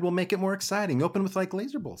learned. We'll make it more exciting. Open with like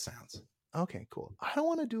laser bolt sounds. Okay, cool. I don't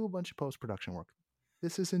want to do a bunch of post production work.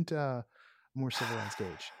 This isn't a more civilized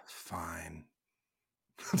stage. Fine.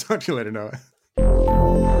 I'll talk to you later, Noah.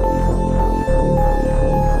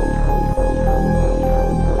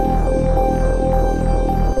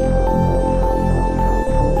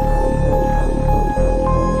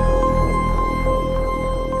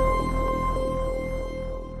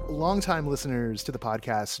 Longtime listeners to the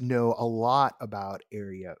podcast know a lot about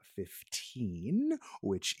Area 15,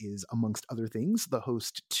 which is, amongst other things, the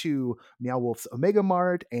host to Meow Wolf's Omega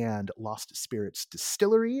Mart and Lost Spirits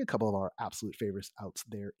Distillery, a couple of our absolute favorites out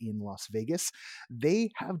there in Las Vegas.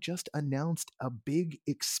 They have just announced a big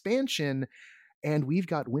expansion, and we've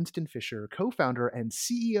got Winston Fisher, co-founder and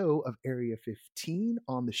CEO of Area 15,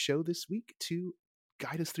 on the show this week to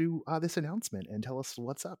guide us through this announcement and tell us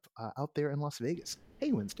what's up out there in Las Vegas.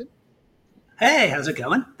 Hey, Winston. Hey, how's it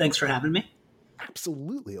going? Thanks for having me.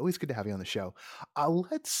 Absolutely. Always good to have you on the show.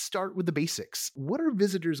 Let's start with the basics. What are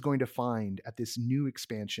visitors going to find at this new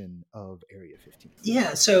expansion of Area 15?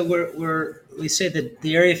 Yeah, so we say that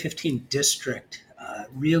the Area 15 district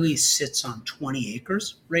really sits on 20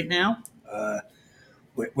 acres right now,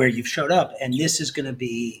 where you've showed up, and this is going to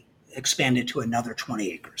be expanded to another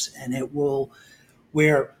 20 acres. And it will,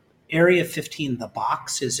 where Area 15, the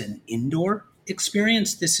box, is an indoor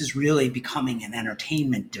experience, this is really becoming an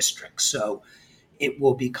entertainment district. So it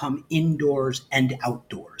will become indoors and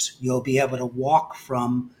outdoors. You'll be able to walk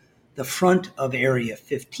from the front of Area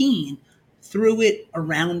 15 through it,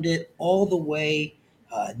 around it, all the way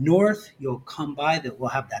north. You'll come by that. We'll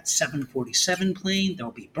have that 747 plane.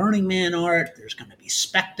 There'll be Burning Man art. There's going to be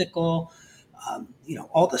spectacle.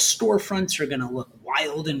 All the storefronts are going to look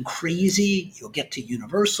wild and crazy. You'll get to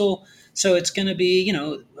Universal. So it's going to be,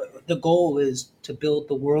 the goal is to build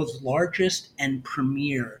the world's largest and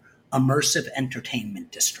premier immersive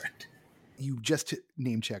entertainment district. You just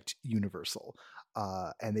name-checked Universal,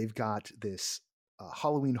 and they've got this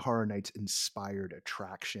Halloween Horror Nights inspired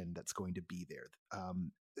attraction that's going to be there.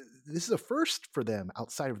 This is a first for them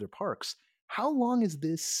outside of their parks. How long has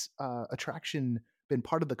this attraction been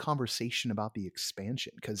part of the conversation about the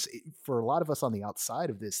expansion? Because for a lot of us on the outside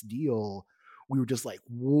of this deal, we were just like,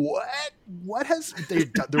 what? What has they're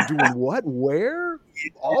doing? What? Where?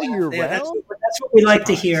 All year round? That's what we like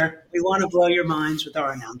to hear. We want to blow your minds with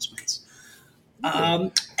our announcements.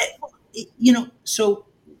 So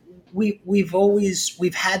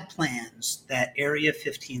we've had plans that Area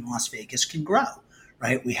 15 Las Vegas can grow,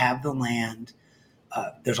 right? We have the land.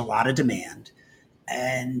 There's a lot of demand.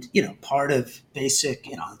 And, part of basic,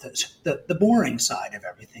 the boring side of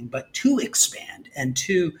everything, but to expand and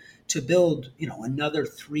to build, another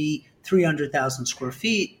 300,000 square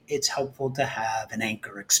feet, it's helpful to have an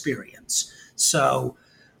anchor experience. So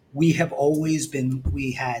we had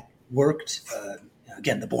worked,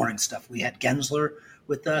 again, the boring stuff. We had Gensler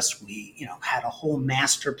with us. We, had a whole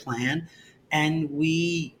master plan, and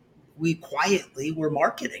we quietly were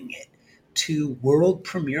marketing it to world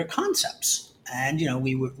premiere concepts. And,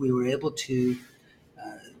 we were able to,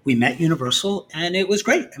 we met Universal, and it was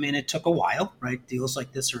great. I mean, it took a while, right? Deals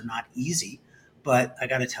like this are not easy, but I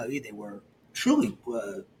got to tell you, they were truly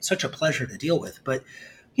such a pleasure to deal with. But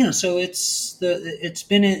so it's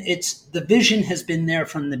the vision has been there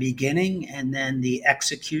from the beginning, and then the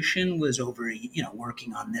execution was over.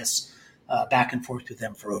 Working on this back and forth with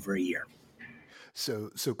them for over a year. So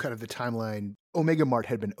kind of the timeline, Omega Mart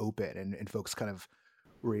had been open and folks kind of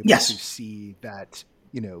were able to Yes. see that,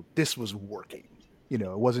 this was working. It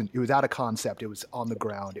was out of concept. It was on the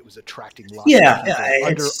ground. It was attracting lots of Yeah, people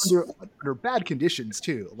under, it's under, under bad conditions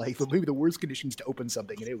too. Like maybe the worst conditions to open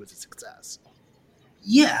something, and it was a success.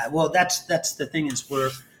 yeah. Well, that's the thing is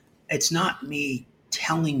it's not me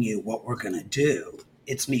telling you what we're going to do.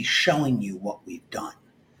 It's me showing you what we've done.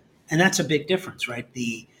 And that's a big difference, right?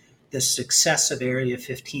 The success of Area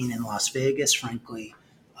 15 in Las Vegas, frankly,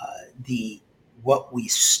 the what we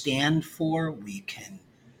stand for,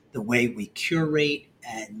 the way we curate,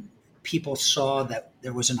 and people saw that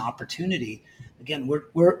there was an opportunity. Again,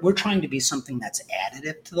 we're trying to be something that's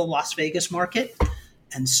additive to the Las Vegas market.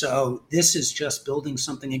 And so this is just building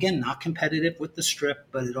something, again, not competitive with the Strip,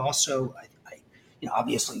 but it also,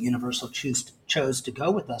 obviously Universal chose to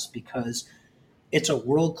go with us because it's a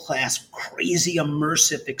world-class, crazy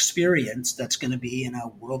immersive experience that's going to be in a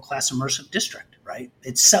world-class immersive district, right?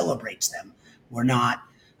 It celebrates them. We're not,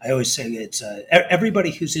 I always say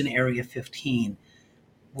everybody who's in Area 15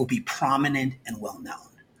 will be prominent and well-known,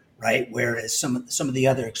 right? Whereas some of the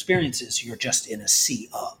other experiences, you're just in a sea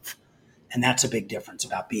of. And that's a big difference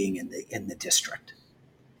about being in the district.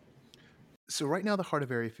 So right now, the heart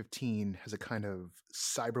of Area 15 has a kind of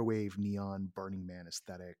cyberwave neon Burning Man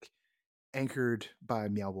aesthetic, anchored by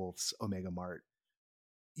Meow Wolf's Omega Mart.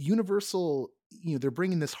 Universal, they're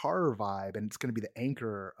bringing this horror vibe, and it's going to be the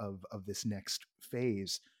anchor of this next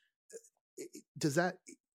phase. Does that,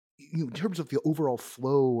 in terms of the overall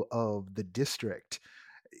flow of the district,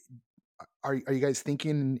 are you guys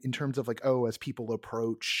thinking in terms of like, as people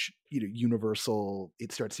approach, Universal,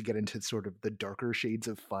 it starts to get into sort of the darker shades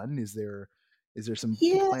of fun? Is there some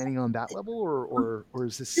Yeah, planning on that level, or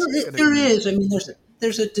is this going to there be? is. I mean,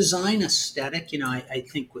 there's a design aesthetic. I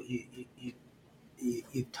think what you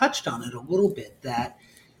touched on it a little bit, that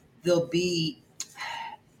there'll be,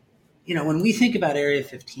 when we think about Area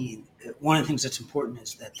 15, one of the things that's important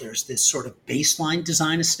is that there's this sort of baseline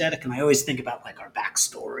design aesthetic. And I always think about like our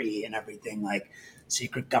backstory and everything, like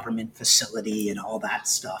secret government facility and all that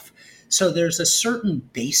stuff. So there's a certain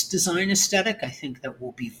base design aesthetic, I think, that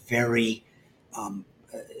will be very,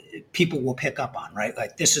 people will pick up on, right?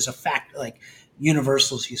 Like this is a fact, like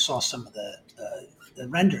Universal's, you saw some of the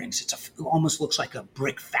renderings. It almost looks like a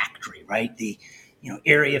brick factory, right?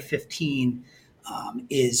 Area 15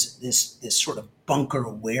 is this sort of bunker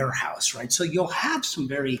warehouse, right? So you'll have some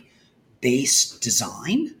very base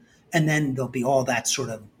design, and then there'll be all that sort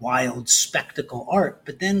of wild spectacle art.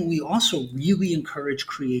 But then we also really encourage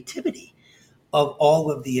creativity of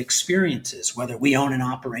all of the experiences, whether we own and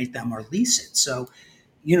operate them or lease it. So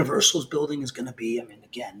Universal's building is going to be, I mean,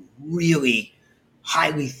 again, really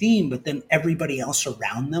highly themed, but then everybody else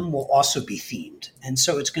around them will also be themed. And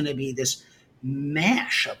so it's going to be this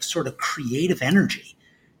mash of sort of creative energy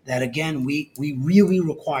that, again, we really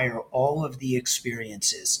require all of the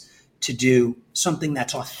experiences to do something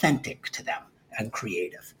that's authentic to them and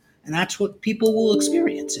creative. And that's what people will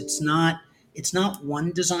experience. It's not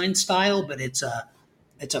one design style, but it's a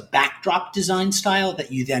backdrop design style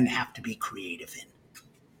that you then have to be creative in.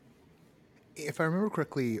 If I remember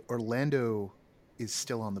correctly, Orlando is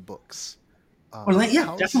still on the books.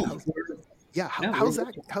 Yeah, definitely.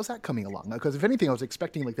 How's that coming along? Because if anything, I was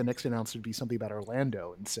expecting like the next announcement would be something about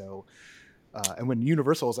Orlando, and so and when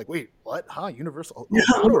Universal was like, "Wait, what? Huh? Universal? No,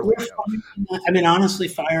 Not we're Orlando." I mean, honestly,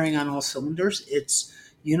 firing on all cylinders. It's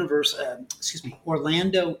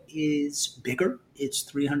Orlando is bigger. It's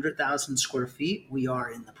 300,000 square feet. We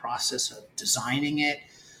are in the process of designing it.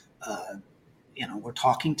 Uh, we're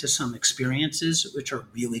talking to some experiences which are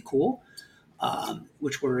really cool,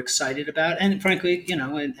 which we're excited about. And frankly,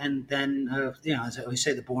 and then, as I always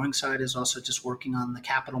say, the boring side is also just working on the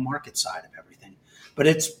capital market side of everything. But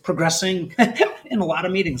it's progressing in a lot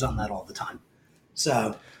of meetings on that all the time.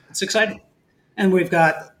 So it's exciting. And we've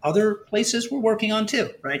got other places we're working on too,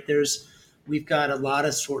 right? We've got a lot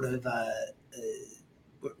of sort of,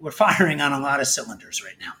 we're firing on a lot of cylinders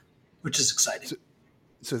right now, which is exciting.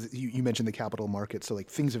 So you mentioned the capital market. So like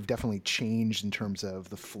things have definitely changed in terms of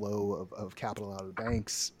the flow of capital out of the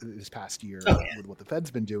banks this past year with what the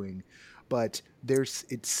Fed's been doing. But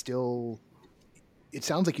it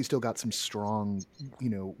sounds like you still got some strong,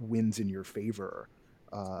 wins in your favor.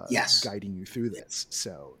 Yes. guiding you through this.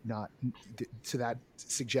 So that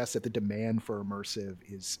suggests that the demand for immersive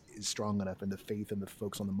is strong enough, and the faith and the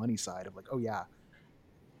folks on the money side of like, oh yeah,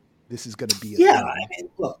 this is going to be a Yeah. thing. I mean,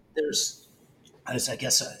 look, as I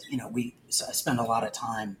guess, I spend a lot of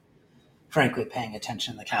time, frankly, paying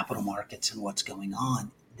attention to the capital markets and what's going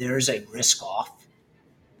on. There's a risk off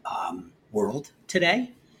world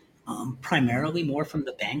today, primarily more from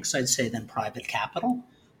the banks, I'd say, than private capital.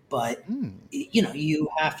 But Mm. you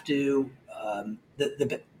have to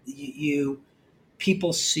you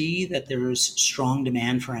people see that there's strong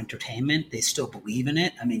demand for entertainment. They still believe in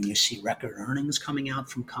it. I mean, you see record earnings coming out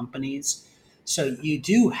from companies, so you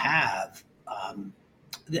do have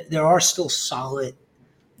there are still solid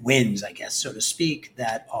wins, I guess, so to speak,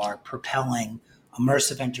 that are propelling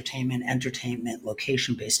immersive entertainment,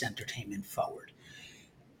 location based entertainment forward.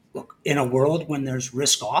 Look, in a world when there's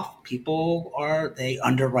risk off, they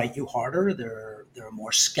underwrite you harder. They're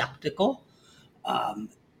more skeptical. Um,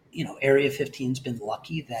 Area 15's been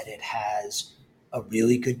lucky that it has a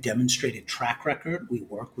really good demonstrated track record. We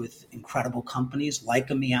work with incredible companies like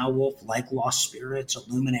a Meow Wolf, like Lost Spirits, a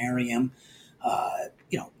Luminarium,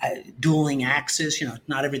 dueling axes.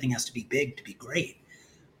 Not everything has to be big to be great.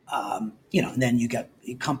 And then you got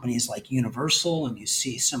companies like Universal, and you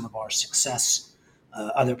see some of our success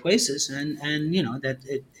other places, and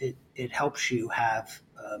that it helps you have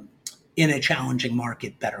in a challenging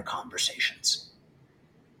market better conversations.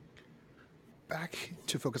 Back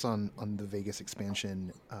to focus on the Vegas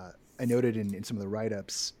expansion, I noted in some of the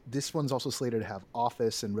write-ups, this one's also slated to have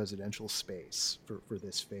office and residential space for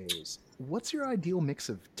this phase. What's your ideal mix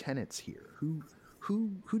of tenants here? Who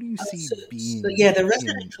do you see being? Yeah, the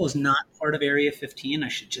residential is not part of Area 15. I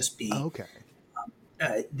should just be. Oh, okay.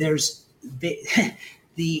 There's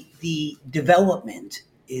the development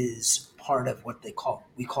is part of what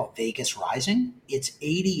we call Vegas Rising. It's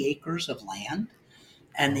 80 acres of land.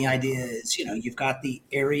 And the idea is, you've got the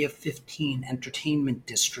Area 15 Entertainment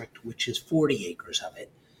District, which is 40 acres of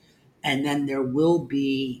it. And then there will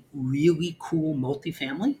be really cool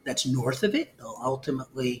multifamily that's north of it. They'll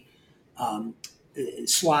ultimately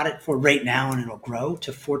slot it for right now, and it'll grow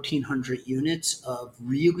to 1,400 units of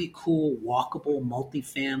really cool, walkable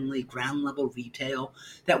multifamily, ground level retail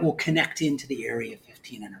that will connect into the Area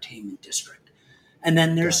 15 Entertainment District. And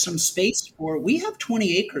then there's some space we have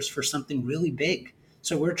 20 acres for something really big.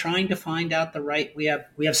 So we're trying to find out we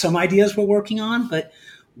have some ideas we're working on, but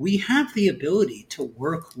we have the ability to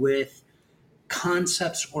work with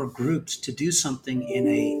concepts or groups to do something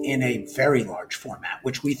in a very large format,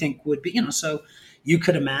 which we think would be, so you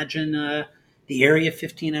could imagine the Area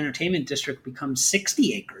 15 Entertainment District becomes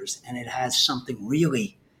 60 acres and it has something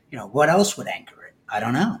really, what else would anchor it? I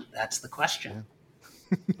don't know. That's the question.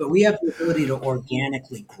 Yeah. But we have the ability to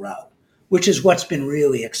organically grow, which is what's been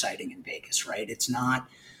really exciting in Vegas, right? It's not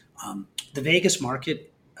the Vegas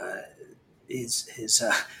market is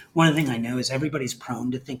one of the things I know is everybody's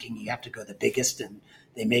prone to thinking you have to go the biggest, and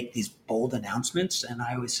they make these bold announcements. And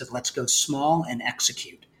I always said, let's go small and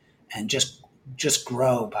execute, and just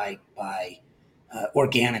grow by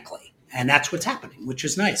organically, and that's what's happening, which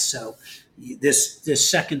is nice. So this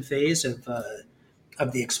second phase of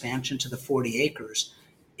the expansion to the 40 acres,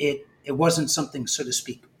 it wasn't something, so to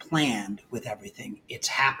speak, planned with everything. It's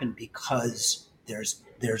happened because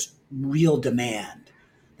there's real demand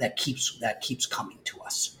that keeps coming to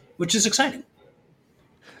us, which is exciting.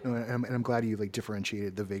 No, and I'm glad you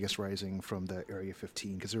differentiated the Vegas Rising from the Area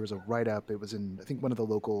 15, because there was a write-up. It was in, I think, one of the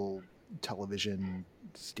local television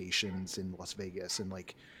stations in Las Vegas, and I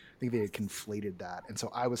think they had conflated that, and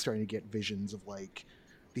so I was starting to get visions of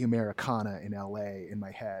the Americana in LA in my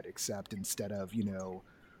head, except instead of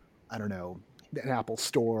I don't know, an Apple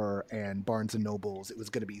store and Barnes and Nobles, it was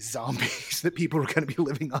going to be zombies that people were going to be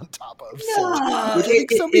living on top of. No, which I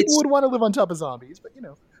think some people would want to live on top of zombies, but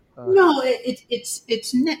no,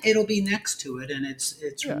 it'll be next to it, and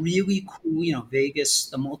it's really cool. Vegas,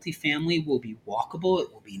 the multifamily will be walkable.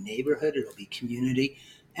 It will be neighborhood. It'll be community,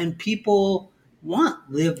 and people want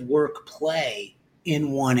live, work, play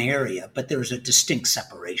in one area, but there's a distinct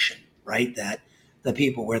separation, right? That the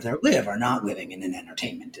people where they live are not living in an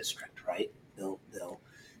entertainment district, right?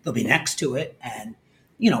 They'll be next to it, and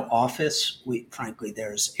office. Frankly,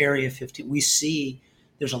 there's Area 15. We see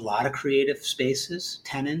there's a lot of creative spaces,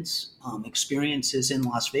 tenants, experiences in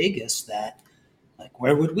Las Vegas that,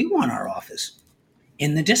 where would we want our office?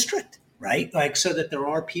 In the district, right? So that there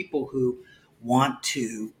are people who want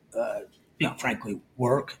to, frankly,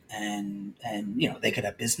 work and they could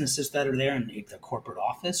have businesses that are there and the corporate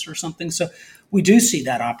office or something. So we do see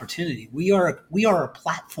that opportunity. We are a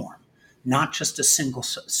platform, not just a single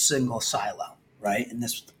silo, right? And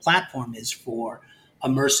this platform is for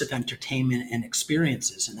immersive entertainment and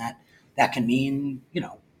experiences, and that can mean,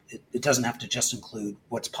 it doesn't have to just include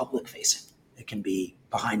what's public facing. It can be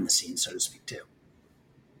behind the scenes, so to speak, too.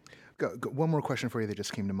 One more question for you that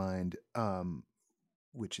just came to mind,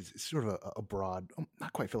 which is sort of a broad,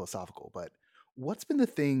 not quite philosophical, but what's been the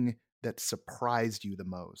thing that surprised you the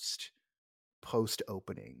most post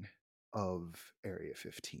opening of Area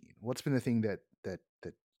 15? What's been the thing that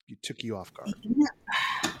took you off guard?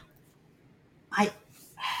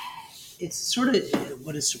 It's sort of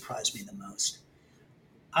what has surprised me the most.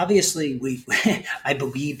 Obviously, I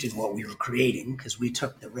believed in what we were creating because we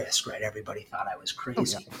took the risk, right? Everybody thought I was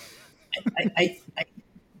crazy. Oh, yeah.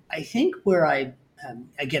 I think where I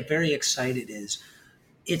get very excited is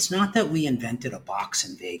it's not that we invented a box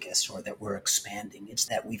in Vegas or that we're expanding. It's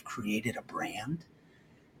that we've created a brand,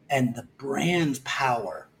 and the brand's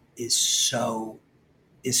power is so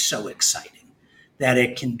exciting that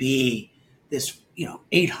it can be this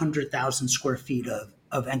 800,000 square feet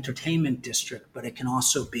of entertainment district, but it can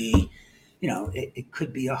also be it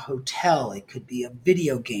could be a hotel, it could be a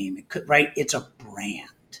video game, it's a brand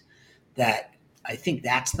that I think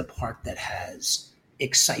that's the part that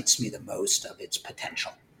excites me the most of its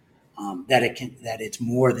potential. That it's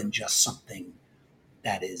more than just something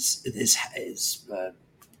that is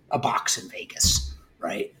a box in Vegas,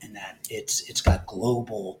 right? And that it's got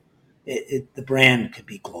global. The brand could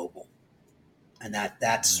be global, and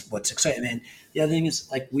that's what's exciting. And the other thing is,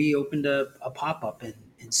 like, we opened a pop up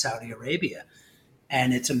in Saudi Arabia,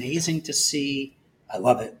 and it's amazing to see. I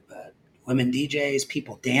love it. Women DJs,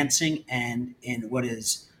 people dancing, and in what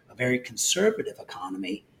is a very conservative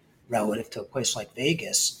economy relative to a place like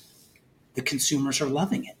Vegas, the consumers are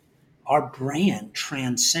loving it. Our brand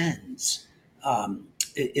transcends.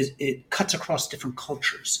 It cuts across different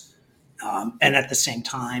cultures, and at the same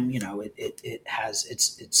time,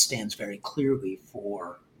 it stands very clearly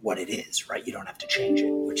for what it is. Right, you don't have to change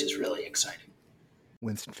it, which is really exciting.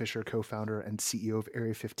 Winston Fisher, co-founder and CEO of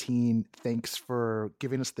Area 15. Thanks for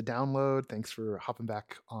giving us the download. Thanks for hopping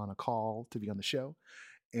back on a call to be on the show.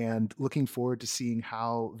 And looking forward to seeing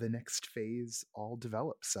how the next phase all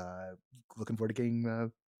develops. Looking forward to getting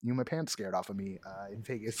my pants scared off of me in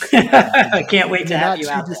Vegas. I can't wait to have you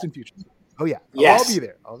out there. Future. Oh yeah, yes.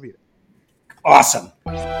 I'll be there. Awesome.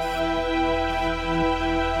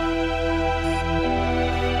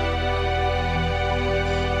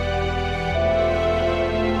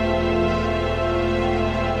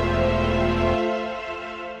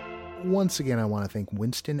 Once again, I want to thank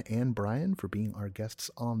Winston and Brian for being our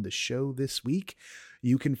guests on the show this week.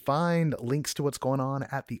 You can find links to what's going on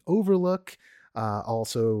at the Overlook.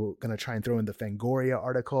 Also going to try and throw in the Fangoria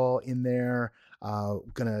article in there.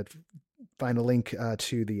 Going to find a link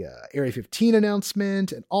to the Area 15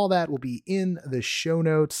 announcement, and all that will be in the show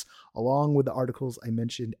notes, along with the articles I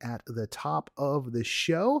mentioned at the top of the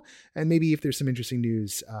show. And maybe if there's some interesting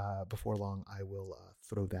news before long, I will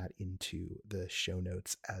throw that into the show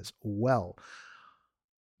notes as well.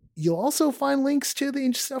 You'll also find links to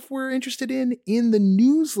the stuff we're interested in the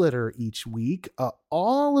newsletter each week.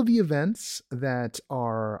 All of the events that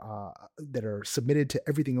are submitted to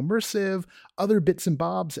Everything Immersive, other bits and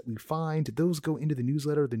bobs that we find, those go into the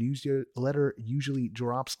newsletter. The newsletter usually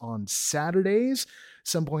drops on Saturdays.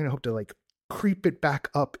 Some point I hope to creep it back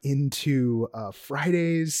up into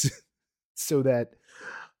Fridays so that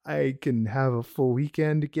I can have a full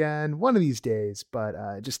weekend again one of these days, but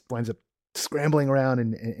it just winds up scrambling around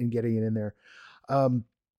and getting it in there.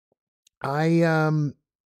 I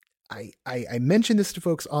mentioned this to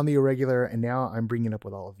folks on the irregular, and now I'm bringing it up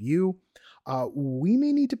with all of you. We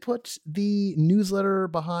may need to put the newsletter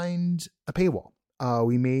behind a paywall.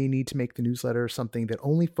 We may need to make the newsletter something that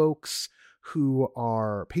only folks who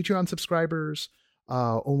are Patreon subscribers,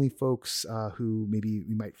 only folks who maybe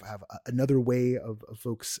we might have another way of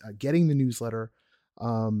folks getting the newsletter.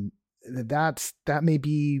 That may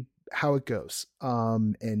be how it goes.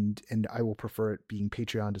 And I will prefer it being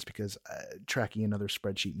Patreon just because tracking another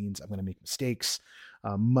spreadsheet means I'm going to make mistakes.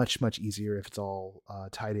 Much easier if it's all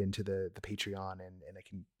tied into the Patreon and I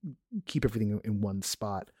can keep everything in one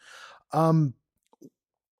spot.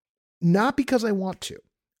 Not because I want to.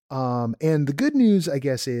 And the good news, I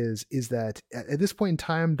guess, is that at this point in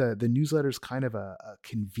time, the newsletter is kind of a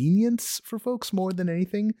convenience for folks more than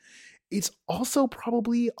anything. It's also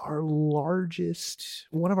probably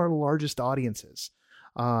one of our largest audiences.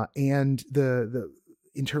 And the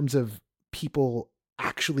in terms of people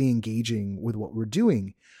actually engaging with what we're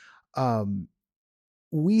doing,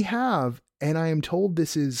 we have, and I am told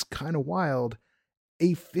this is kind of wild,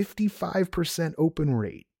 a 55% open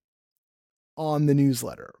rate on the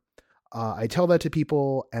newsletter. I tell that to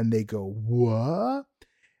people and they go, what?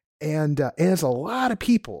 And it's a lot of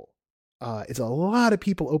people. It's a lot of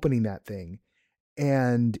people opening that thing.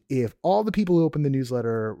 And if all the people who open the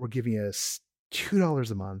newsletter were giving us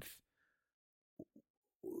 $2 a month,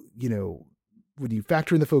 you know, when you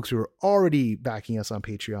factor in the folks who are already backing us on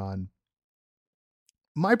Patreon,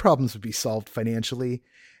 my problems would be solved financially,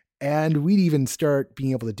 and we'd even start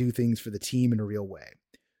being able to do things for the team in a real way,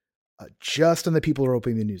 just on the people who are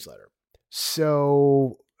opening the newsletter.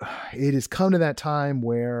 So it has come to that time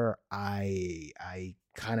where I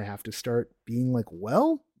kind of have to start being like,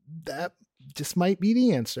 well, that just might be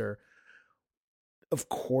the answer. Of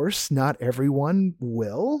course, not everyone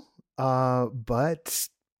will, but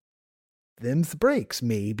them's the breaks.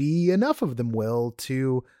 Maybe enough of them will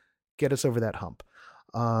to get us over that hump.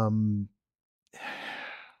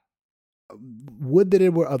 Would that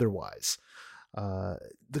it were otherwise.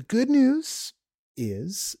 The good news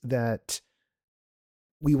is that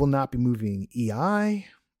we will not be moving EI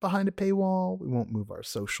behind a paywall. We won't move our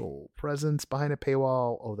social presence behind a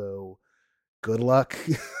paywall, although good luck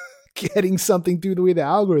getting something through the way the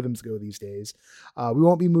algorithms go these days. We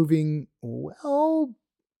won't be moving, well,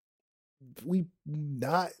 we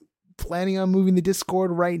not planning on moving the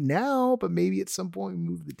Discord right now, but maybe at some point we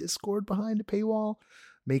move the Discord behind a paywall,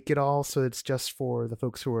 make it all so it's just for the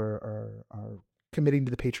folks who are committing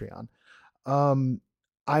to the Patreon.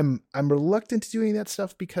 I'm reluctant to doing that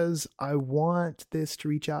stuff because I want this to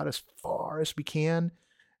reach out as far as we can.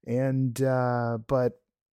 And, but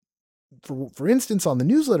for instance, on the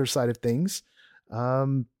newsletter side of things,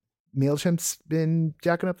 MailChimp's been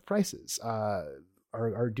jacking up the prices.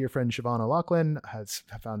 Our dear friend Siobhan O'Loughlin has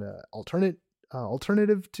found an alternative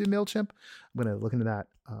to MailChimp. I'm going to look into that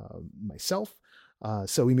myself.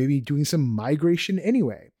 So we may be doing some migration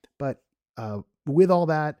anyway. But with all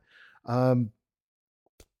that,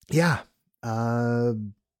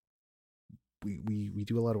 we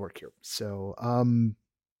do a lot of work here. So I'm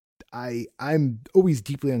always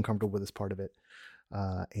deeply uncomfortable with this part of it.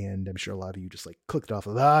 And I'm sure a lot of you just like clicked off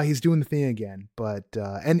of, he's doing the thing again. But,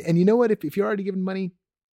 and you know what, if you're already giving money,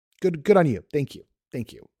 good on you. Thank you.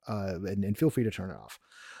 And feel free to turn it off.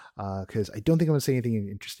 Cause I don't think I'm gonna say anything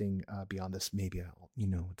interesting, beyond this. Maybe I'll,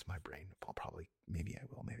 it's my brain. I'll probably, maybe I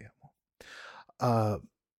will, maybe I won't.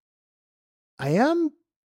 I am,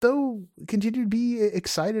 though, continue to be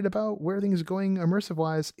excited about where things are going immersive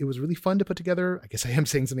wise. It was really fun to put together. I guess I am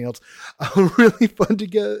saying something else. Really fun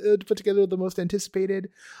to put together the most anticipated.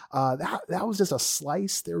 That was just a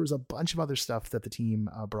slice. There was a bunch of other stuff that the team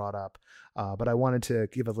brought up, but I wanted to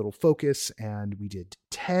give a little focus, and we did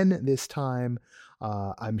 10 this time.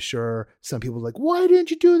 I'm sure some people are like, why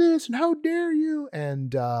didn't you do this? And how dare you?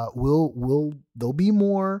 And there'll be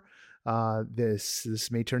more. This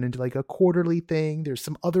may turn into like a quarterly thing. There's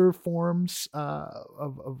some other forms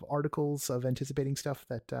of articles of anticipating stuff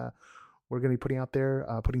that we're going to be putting out there,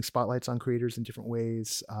 putting spotlights on creators in different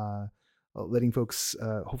ways, letting folks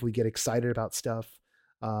hopefully get excited about stuff,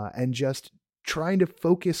 and just trying to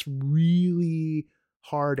focus really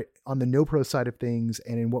hard on the no pro side of things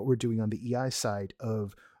and in what we're doing on the EI side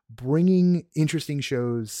of bringing interesting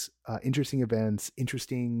shows, interesting events,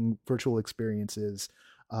 interesting virtual experiences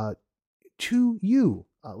to you,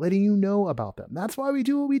 letting you know about them. That's why we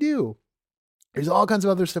do what we do. There's all kinds of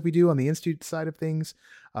other stuff we do on the Institute side of things.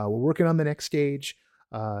 We're working on the next stage.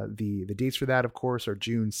 The dates for that, of course, are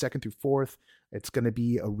June 2nd through 4th. It's going to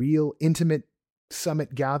be a real intimate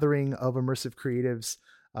summit gathering of immersive creatives.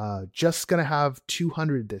 Just going to have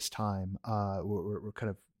 200 this time. We're kind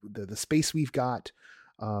of the space we've got,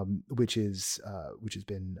 which has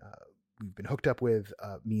been we've been hooked up with,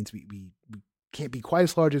 means we can't be quite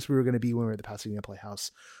as large as we were going to be when we were at the Pasadena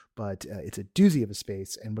Playhouse, but it's a doozy of a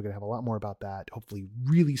space, and we're going to have a lot more about that hopefully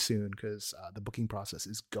really soon, because the booking process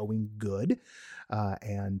is going good,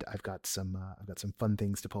 and I've got some fun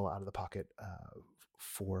things to pull out of the pocket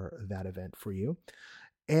for that event for you.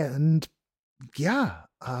 And yeah,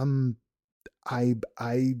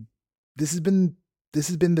 this has been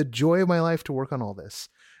the joy of my life to work on all this,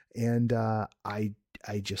 and I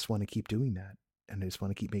just want to keep doing that, and I just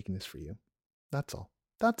want to keep making this for you. That's all.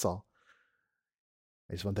 I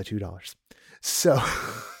just want that $2. So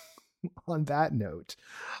on that note,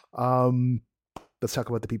 let's talk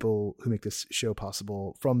about the people who make this show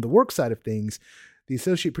possible. From the work side of things, the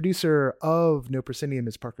associate producer of No Proscenium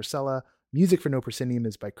is Parker Sella. Music for No Proscenium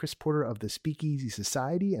is by Chris Porter of the Speakeasy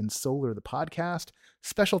Society and Solar the Podcast.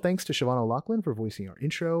 Special thanks to Siobhan O'Loughlin for voicing our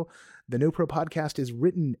intro. The No Pro Podcast is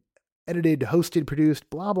written, edited, hosted, produced,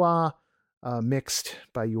 blah, blah, mixed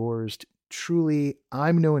by yours truly.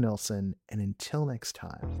 I'm Noah Nelson, and until next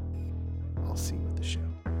time, I'll see you at the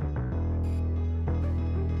show.